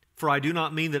 For I do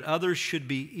not mean that others should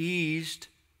be eased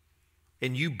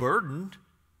and you burdened,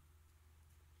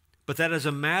 but that as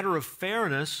a matter of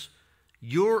fairness,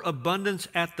 your abundance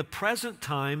at the present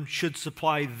time should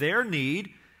supply their need,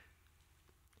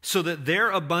 so that their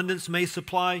abundance may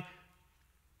supply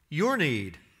your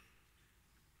need,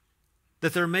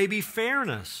 that there may be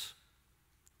fairness.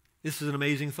 This is an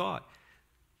amazing thought.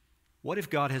 What if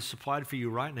God has supplied for you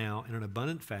right now in an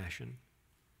abundant fashion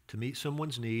to meet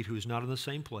someone's need who is not in the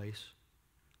same place,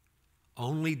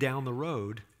 only down the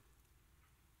road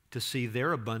to see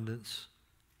their abundance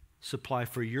supply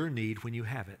for your need when you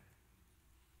have it?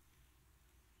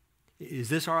 Is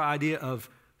this our idea of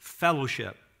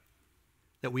fellowship?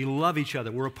 That we love each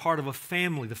other. We're a part of a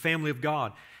family, the family of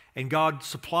God. And God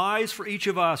supplies for each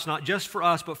of us, not just for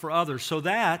us, but for others, so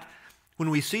that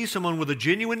when we see someone with a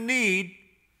genuine need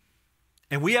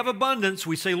and we have abundance,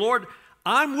 we say, Lord,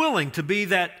 I'm willing to be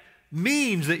that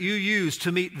means that you use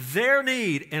to meet their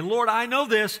need. And Lord, I know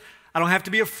this. I don't have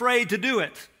to be afraid to do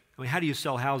it. I mean, how do you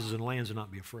sell houses and lands and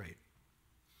not be afraid?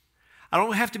 I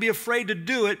don't have to be afraid to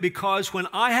do it because when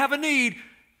I have a need,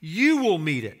 you will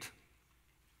meet it.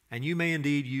 And you may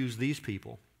indeed use these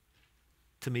people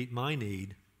to meet my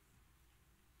need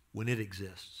when it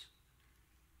exists.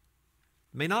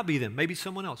 It may not be them, maybe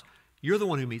someone else. You're the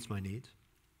one who meets my needs.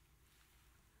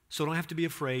 So I don't have to be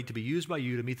afraid to be used by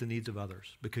you to meet the needs of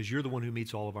others because you're the one who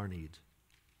meets all of our needs.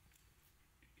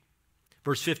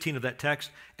 Verse 15 of that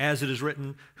text, as it is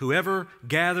written, whoever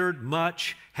gathered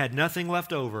much had nothing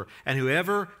left over, and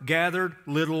whoever gathered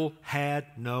little had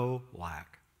no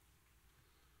lack.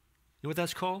 You know what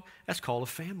that's called? That's called a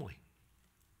family.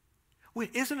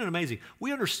 Isn't it amazing?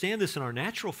 We understand this in our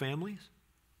natural families.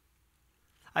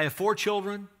 I have 4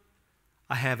 children.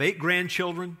 I have 8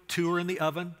 grandchildren. 2 are in the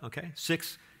oven. Okay,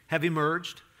 6 have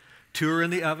emerged. 2 are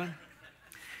in the oven.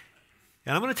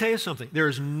 And I'm going to tell you something. There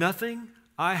is nothing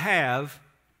I have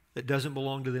that doesn't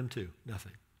belong to them too.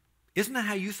 Nothing. Isn't that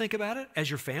how you think about it as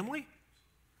your family?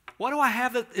 What do I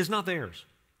have that is not theirs?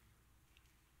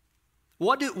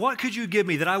 What could you give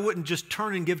me that I wouldn't just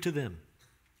turn and give to them?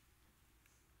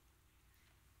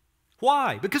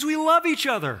 Why? Because we love each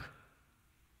other.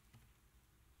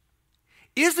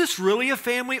 Is this really a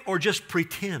family or just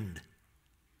pretend?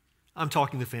 I'm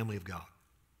talking the family of God.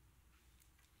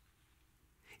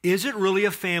 Is it really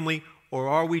a family or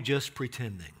are we just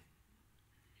pretending?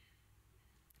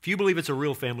 If you believe it's a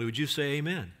real family, would you say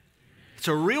amen? Amen. It's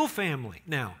a real family.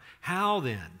 Now, how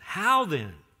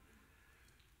then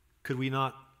could we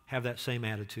not have that same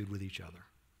attitude with each other?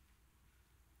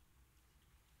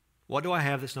 What do I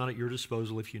have that's not at your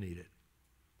disposal if you need it?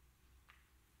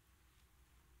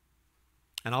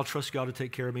 And I'll trust God to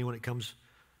take care of me when it comes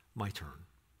my turn.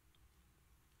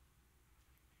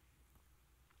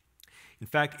 In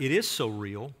fact, it is so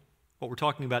real, what we're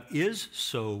talking about is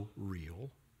so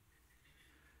real,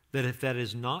 that if that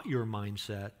is not your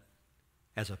mindset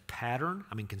as a pattern,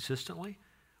 consistently,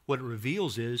 what it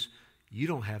reveals is you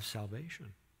don't have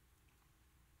salvation.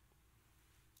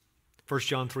 1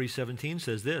 John 3:17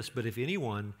 says this, but if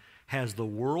anyone has the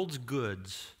world's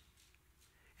goods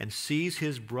and sees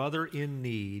his brother in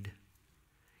need,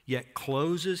 yet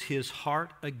closes his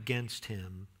heart against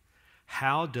him,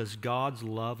 how does God's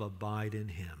love abide in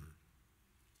him?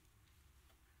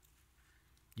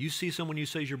 You see someone you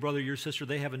say is your brother, your sister,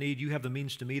 they have a need, you have the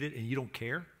means to meet it, and you don't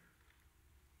care?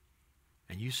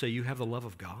 And you say you have the love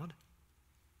of God?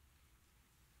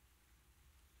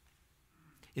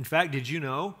 In fact, did you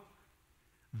know,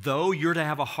 though you're to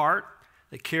have a heart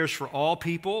that cares for all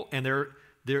people, and there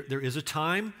is a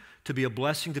time to be a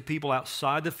blessing to people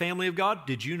outside the family of God,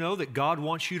 did you know that God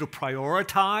wants you to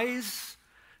prioritize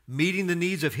meeting the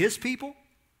needs of His people?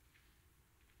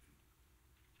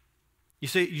 You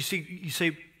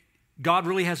say, God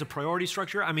really has a priority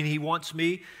structure? He wants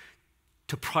me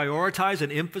to prioritize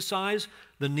and emphasize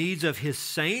the needs of His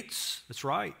saints. That's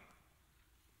right.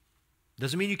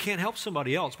 Doesn't mean you can't help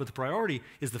somebody else, but the priority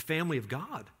is the family of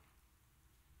God.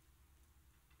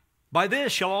 By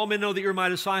this shall all men know that you're my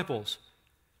disciples,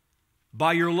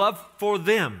 by your love for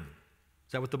them.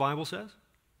 Is that what the Bible says?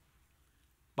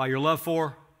 By your love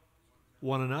for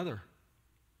one another.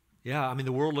 Yeah,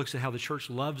 the world looks at how the church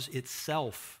loves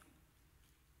itself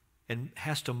and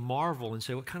has to marvel and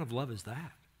say, what kind of love is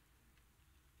that?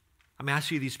 I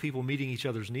see these people meeting each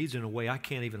other's needs in a way I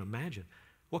can't even imagine.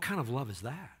 What kind of love is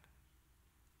that?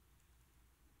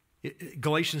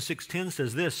 Galatians 6:10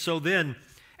 says this, so then,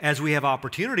 as we have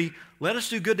opportunity, let us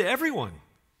do good to everyone,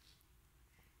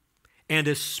 and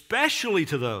especially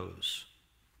to those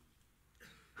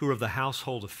who are of the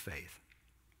household of faith.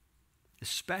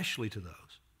 Especially to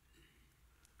those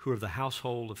who are of the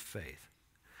household of faith.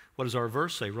 What does our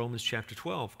verse say? Romans chapter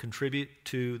 12. Contribute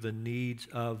to the needs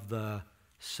of the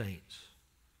saints.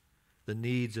 The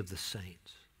needs of the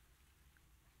saints.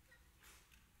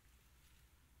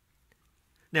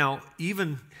 Now, it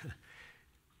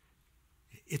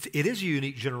is a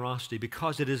unique generosity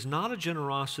because it is not a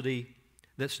generosity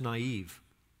that's naive.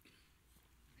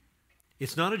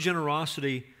 It's not a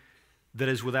generosity that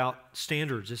is without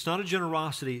standards. It's not a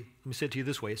generosity, let me say it to you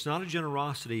this way, it's not a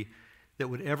generosity that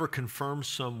would ever confirm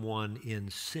someone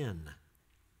in sin.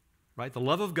 Right? The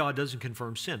love of God doesn't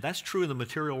confirm sin. That's true in the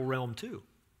material realm too.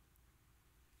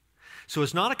 So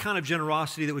it's not a kind of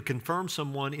generosity that would confirm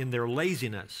someone in their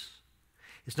laziness.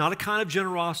 It's not a kind of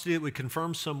generosity that would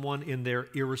confirm someone in their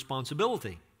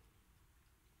irresponsibility.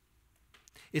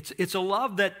 It's a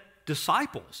love that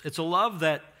disciples. It's a love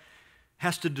that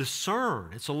has to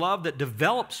discern. It's a love that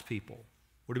develops people.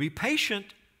 We're to be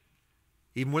patient,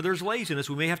 even where there's laziness.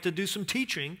 We may have to do some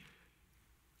teaching,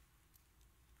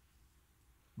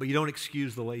 but you don't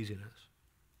excuse the laziness.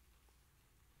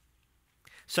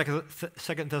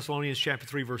 Second Thessalonians chapter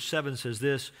 3, verse 7 says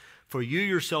this, "For you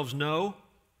yourselves know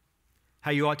how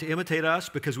you ought to imitate us,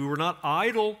 because we were not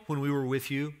idle when we were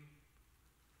with you,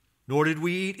 nor did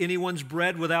we eat anyone's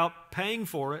bread without paying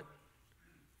for it.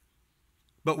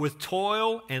 But with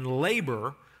toil and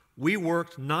labor we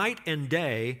worked night and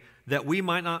day, that we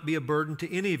might not be a burden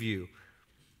to any of you.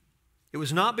 It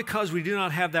was not because we do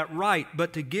not have that right,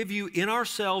 but to give you in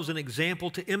ourselves an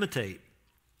example to imitate.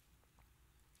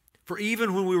 For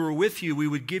even when we were with you, we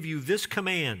would give you this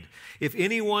command: if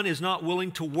anyone is not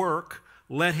willing to work,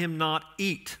 let him not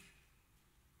eat.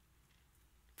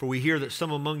 For we hear that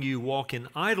some among you walk in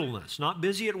idleness, not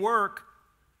busy at work,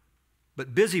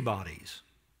 but busybodies.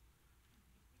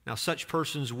 Now such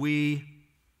persons we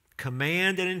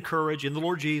command and encourage in the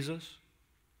Lord Jesus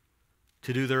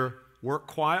to do their work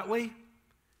quietly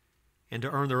and to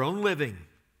earn their own living.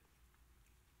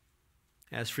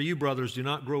 As for you, brothers, do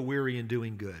not grow weary in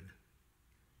doing good.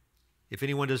 If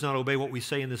anyone does not obey what we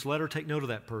say in this letter, take note of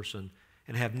that person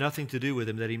and have nothing to do with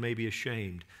him, that he may be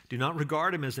ashamed. Do not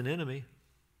regard him as an enemy,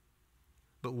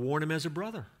 but warn him as a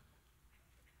brother."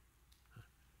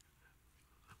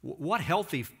 What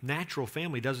healthy, natural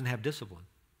family doesn't have discipline?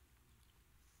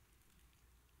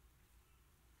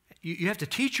 You have to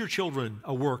teach your children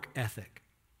a work ethic.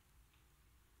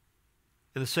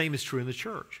 And the same is true in the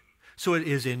church. So it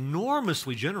is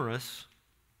enormously generous,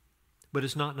 but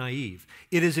it's not naive.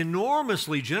 It is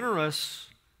enormously generous,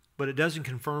 but it doesn't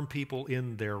confirm people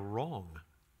in their wrong.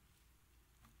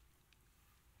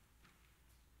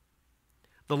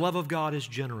 The love of God is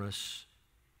generous,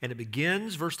 and it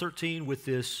begins, verse 13, with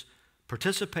this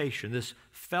participation, this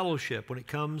fellowship when it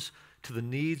comes to the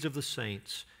needs of the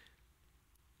saints.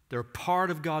 They're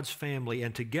part of God's family,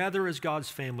 and together as God's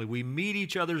family, we meet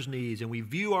each other's needs, and we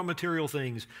view our material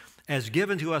things as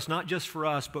given to us, not just for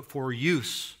us, but for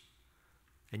use.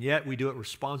 And yet we do it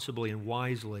responsibly and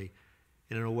wisely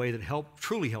and in a way that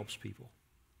truly helps people.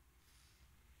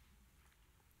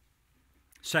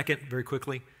 Second, very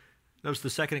quickly, notice the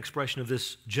second expression of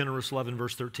this generous love in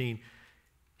verse 13.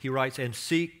 He writes, "and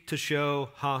seek to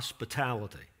show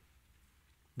hospitality."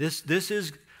 This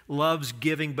is love's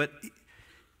giving, but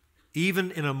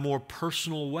even in a more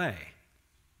personal way.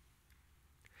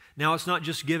 Now, it's not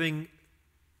just giving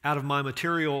out of my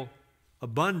material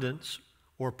abundance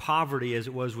or poverty as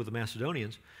it was with the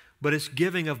Macedonians, but it's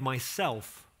giving of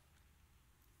myself.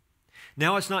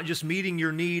 Now, it's not just meeting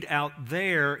your need out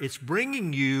there, it's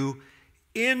bringing you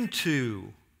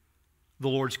into the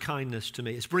Lord's kindness to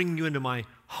me. It's bringing you into my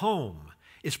home.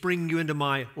 It's bringing you into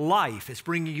my life. It's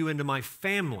bringing you into my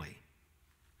family.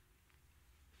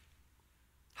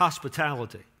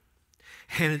 Hospitality.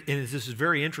 And this is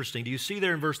very interesting. Do you see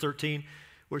there in verse 13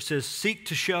 where it says seek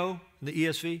to show, in the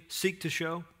ESV, seek to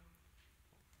show?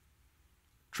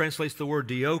 Translates the word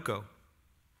dioko.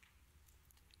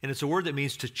 And it's a word that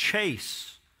means to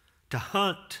chase, to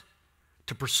hunt,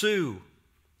 to pursue.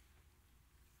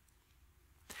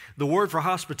 The word for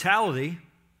hospitality,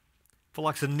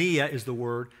 philoxenia is the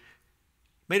word,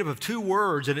 made up of two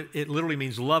words, and it literally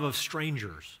means love of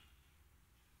strangers.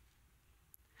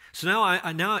 So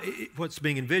now what's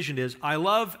being envisioned is I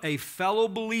love a fellow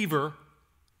believer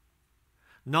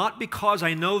not because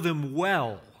I know them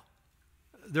well.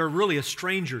 They're really a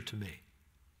stranger to me.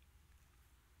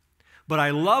 But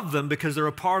I love them because they're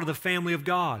a part of the family of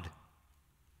God.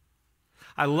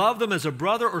 I love them as a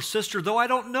brother or sister, though I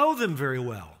don't know them very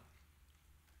well.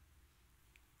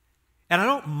 And I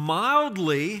don't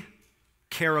mildly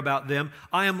care about them.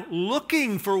 I am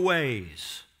looking for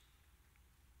ways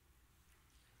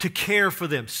to care for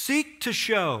them. Seek to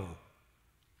show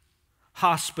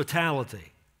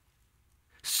hospitality.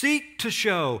 Seek to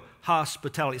show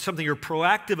hospitality. It's something you're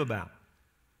proactive about.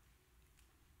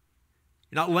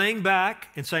 You're not laying back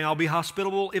and saying, I'll be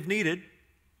hospitable if needed.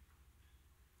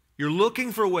 You're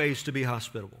looking for ways to be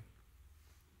hospitable.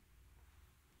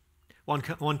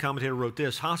 One commentator wrote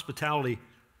this: hospitality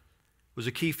was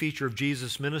a key feature of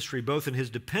Jesus' ministry, both in his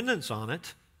dependence on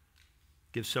it,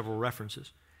 gives several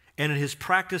references, and in his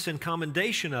practice and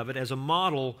commendation of it as a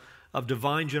model of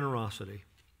divine generosity.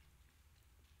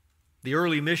 The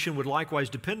early mission would likewise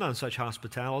depend on such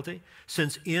hospitality.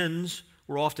 Since inns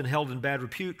were often held in bad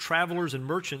repute, travelers and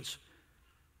merchants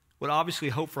would obviously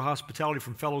hope for hospitality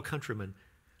from fellow countrymen.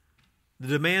 The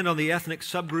demand on the ethnic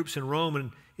subgroups in Rome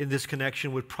and in this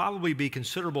connection would probably be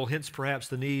considerable, hence perhaps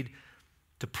the need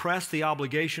to press the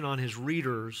obligation on his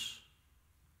readers.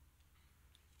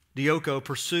 Dioko,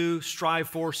 pursue, strive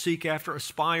for, seek after,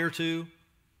 aspire to.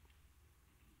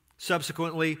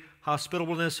 Subsequently,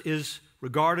 hospitableness is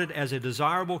regarded as a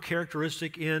desirable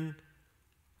characteristic in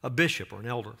a bishop or an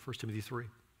elder, 1 Timothy 3.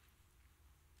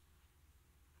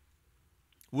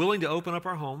 Willing to open up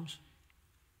our homes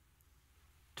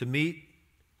to meet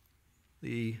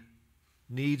the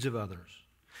needs of others.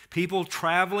 People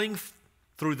traveling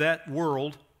through that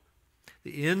world,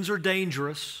 the inns are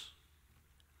dangerous.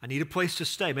 I need a place to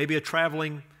stay. Maybe a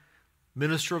traveling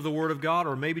minister of the Word of God,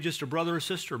 or maybe just a brother or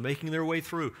sister making their way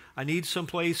through. I need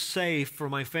someplace safe for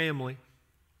my family.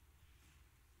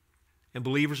 And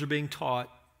believers are being taught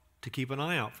to keep an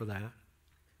eye out for that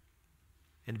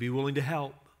and to be willing to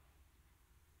help.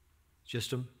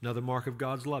 Just another mark of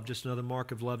God's love, just another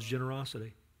mark of love's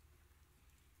generosity.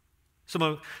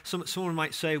 Someone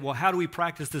might say, well, how do we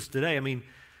practice this today? I mean,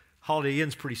 Holiday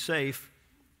Inn's pretty safe.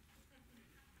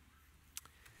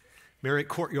 Marriott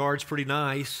Courtyard's pretty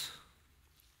nice.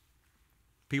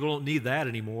 People don't need that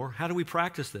anymore. How do we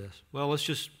practice this? Well, let's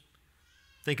just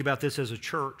think about this as a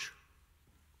church.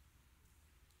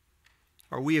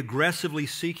 Are we aggressively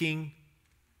seeking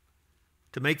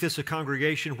to make this a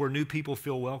congregation where new people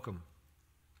feel welcome?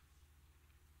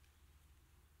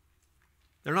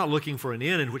 They're not looking for an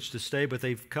inn in which to stay, but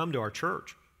they've come to our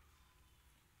church.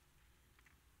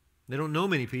 They don't know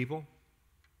many people.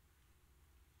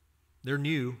 They're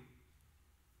new.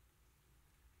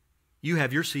 You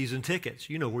have your season tickets.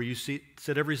 You know where you sit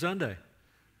every Sunday.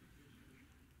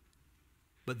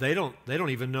 But they don't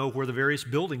even know where the various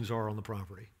buildings are on the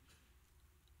property.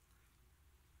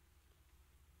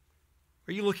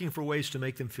 Are you looking for ways to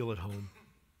make them feel at home?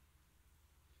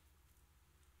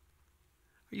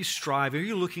 Are you striving? Are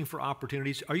you looking for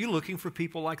opportunities? Are you looking for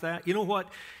people like that? You know what?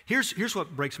 Here's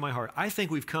what breaks my heart. I think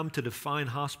we've come to define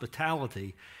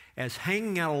hospitality as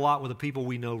hanging out a lot with the people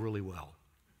we know really well.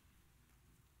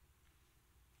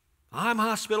 I'm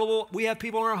hospitable. We have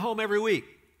people in our home every week.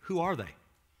 Who are they?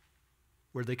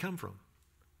 Where'd they come from?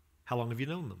 How long have you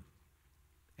known them?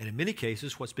 And in many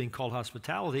cases, what's being called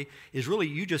hospitality is really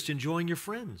you just enjoying your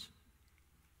friends.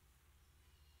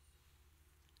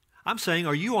 I'm saying,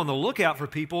 are you on the lookout for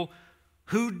people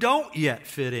who don't yet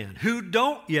fit in, who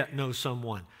don't yet know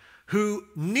someone, who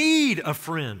need a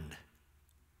friend?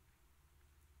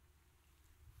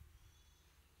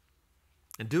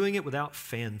 And doing it without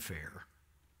fanfare.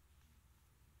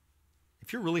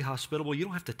 If you're really hospitable, you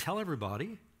don't have to tell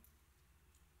everybody.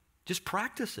 Just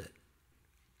practice it.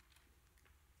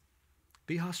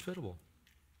 Be hospitable.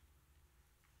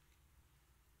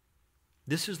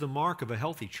 This is the mark of a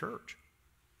healthy church.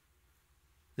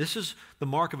 This is the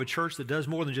mark of a church that does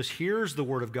more than just hears the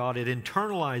Word of God. It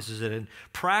internalizes it and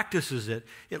practices it.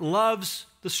 It loves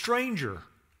the stranger.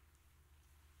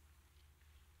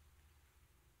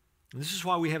 And this is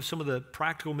why we have some of the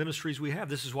practical ministries we have.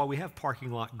 This is why we have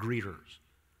parking lot greeters,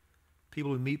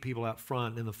 people who meet people out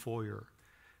front in the foyer.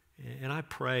 And I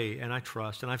pray and I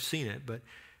trust, and I've seen it, but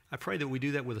I pray that we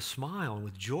do that with a smile and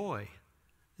with joy.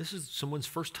 This is someone's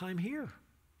first time here.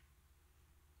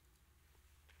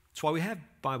 That's why we have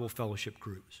Bible fellowship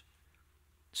groups.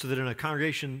 So that in a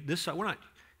congregation this size, we're not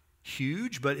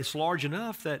huge, but it's large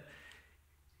enough that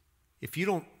if you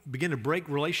don't begin to break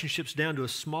relationships down to a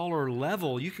smaller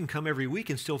level, you can come every week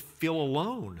and still feel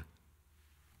alone.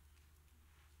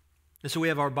 And so we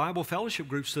have our Bible fellowship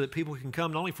groups so that people can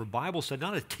come not only for Bible study,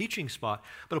 not a teaching spot,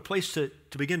 but a place to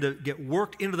begin to get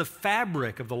worked into the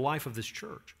fabric of the life of this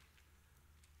church.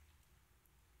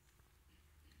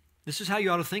 This is how you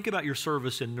ought to think about your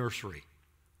service in nursery.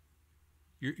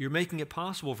 You're making it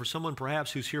possible for someone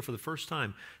perhaps who's here for the first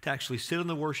time to actually sit in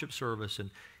the worship service and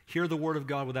hear the Word of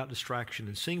God without distraction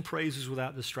and sing praises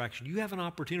without distraction. You have an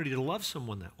opportunity to love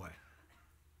someone that way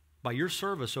by your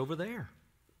service over there.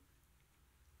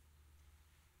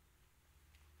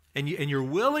 And you're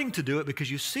willing to do it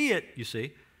because you see it,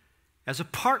 as a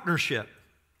partnership.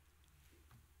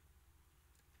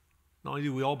 Not only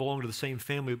do we all belong to the same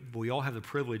family, but we all have the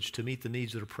privilege to meet the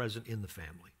needs that are present in the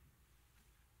family.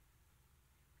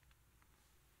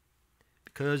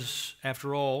 Because,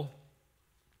 after all,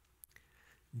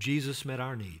 Jesus met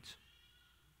our needs.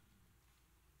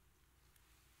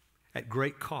 at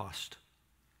great cost.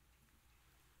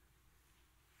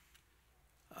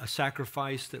 A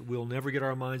sacrifice that we'll never get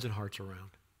our minds and hearts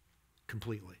around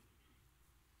completely.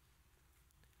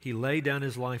 He laid down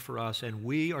his life for us, and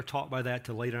we are taught by that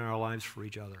to lay down our lives for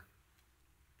each other.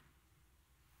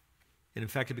 And in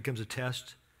fact, it becomes a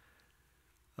test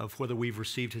of whether we've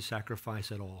received his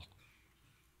sacrifice at all.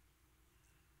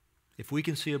 If we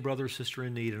can see a brother or sister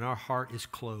in need and our heart is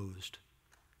closed,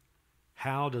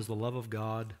 how does the love of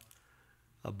God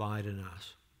abide in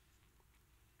us?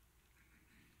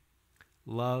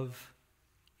 Love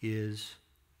is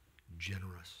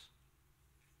generous.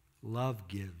 Love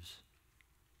gives.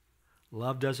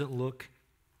 Love doesn't look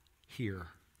here.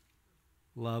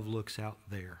 Love looks out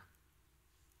there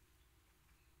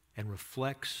and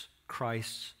reflects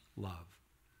Christ's love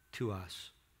to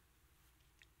us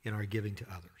in our giving to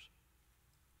others.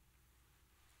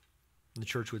 And the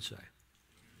church would say,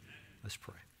 let's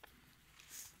pray.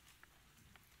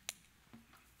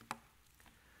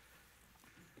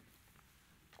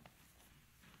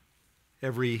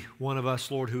 Every one of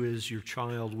us, Lord, who is your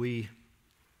child, we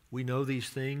know these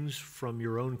things from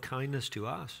your own kindness to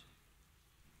us.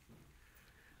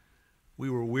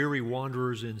 We were weary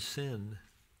wanderers in sin,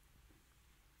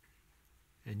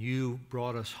 and you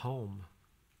brought us home,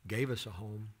 gave us a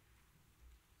home,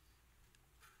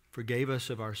 forgave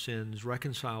us of our sins,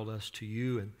 reconciled us to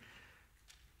you, and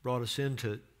brought us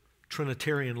into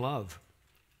Trinitarian love,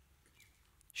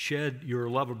 shed your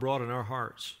love abroad in our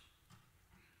hearts,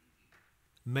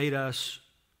 made us,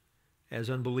 as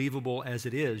unbelievable as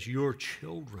it is, your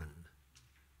children,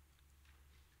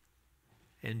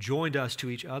 and joined us to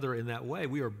each other in that way.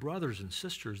 We are brothers and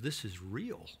sisters. This is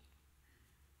real.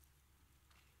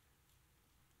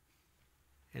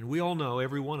 And we all know,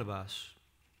 every one of us,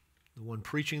 the one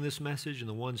preaching this message and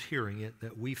the ones hearing it,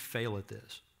 that we fail at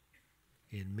this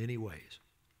in many ways.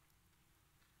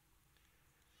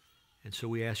 And so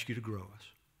we ask you to grow us,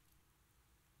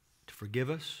 to forgive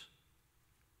us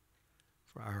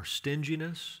for our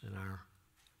stinginess and our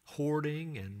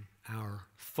hoarding and our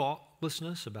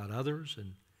thoughtlessness about others,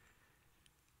 and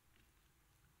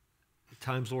at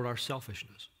times, Lord, our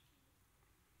selfishness.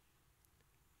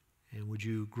 And would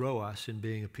you grow us in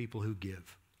being a people who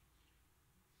give?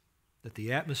 That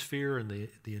the atmosphere and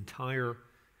the entire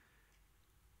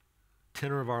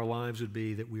tenor of our lives would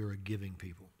be that we are a giving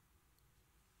people,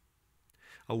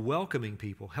 a welcoming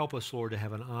people. Help us, Lord, to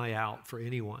have an eye out for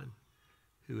anyone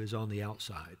who is on the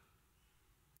outside,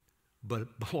 but it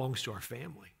belongs to our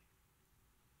family.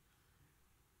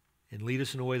 And lead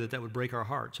us in a way that would break our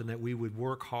hearts, and that we would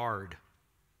work hard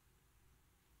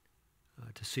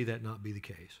to see that not be the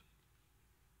case.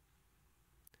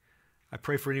 I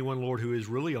pray for anyone, Lord, who is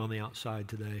really on the outside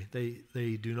today.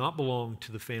 They do not belong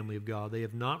to the family of God. They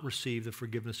have not received the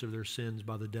forgiveness of their sins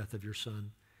by the death of your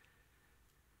Son.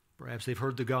 Perhaps they've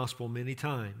heard the gospel many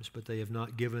times, but they have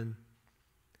not given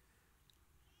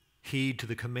heed to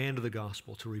the command of the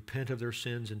gospel to repent of their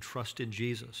sins and trust in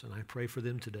Jesus. And I pray for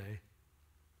them today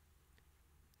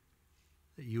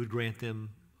that you would grant them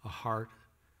a heart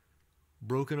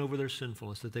broken over their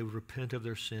sinfulness, that they would repent of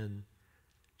their sin,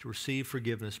 to receive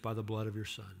forgiveness by the blood of your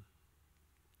Son.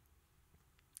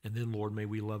 And then, Lord, may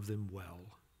we love them well.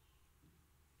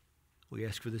 We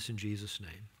ask for this in Jesus'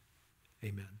 name.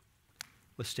 Amen.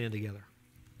 Let's stand together.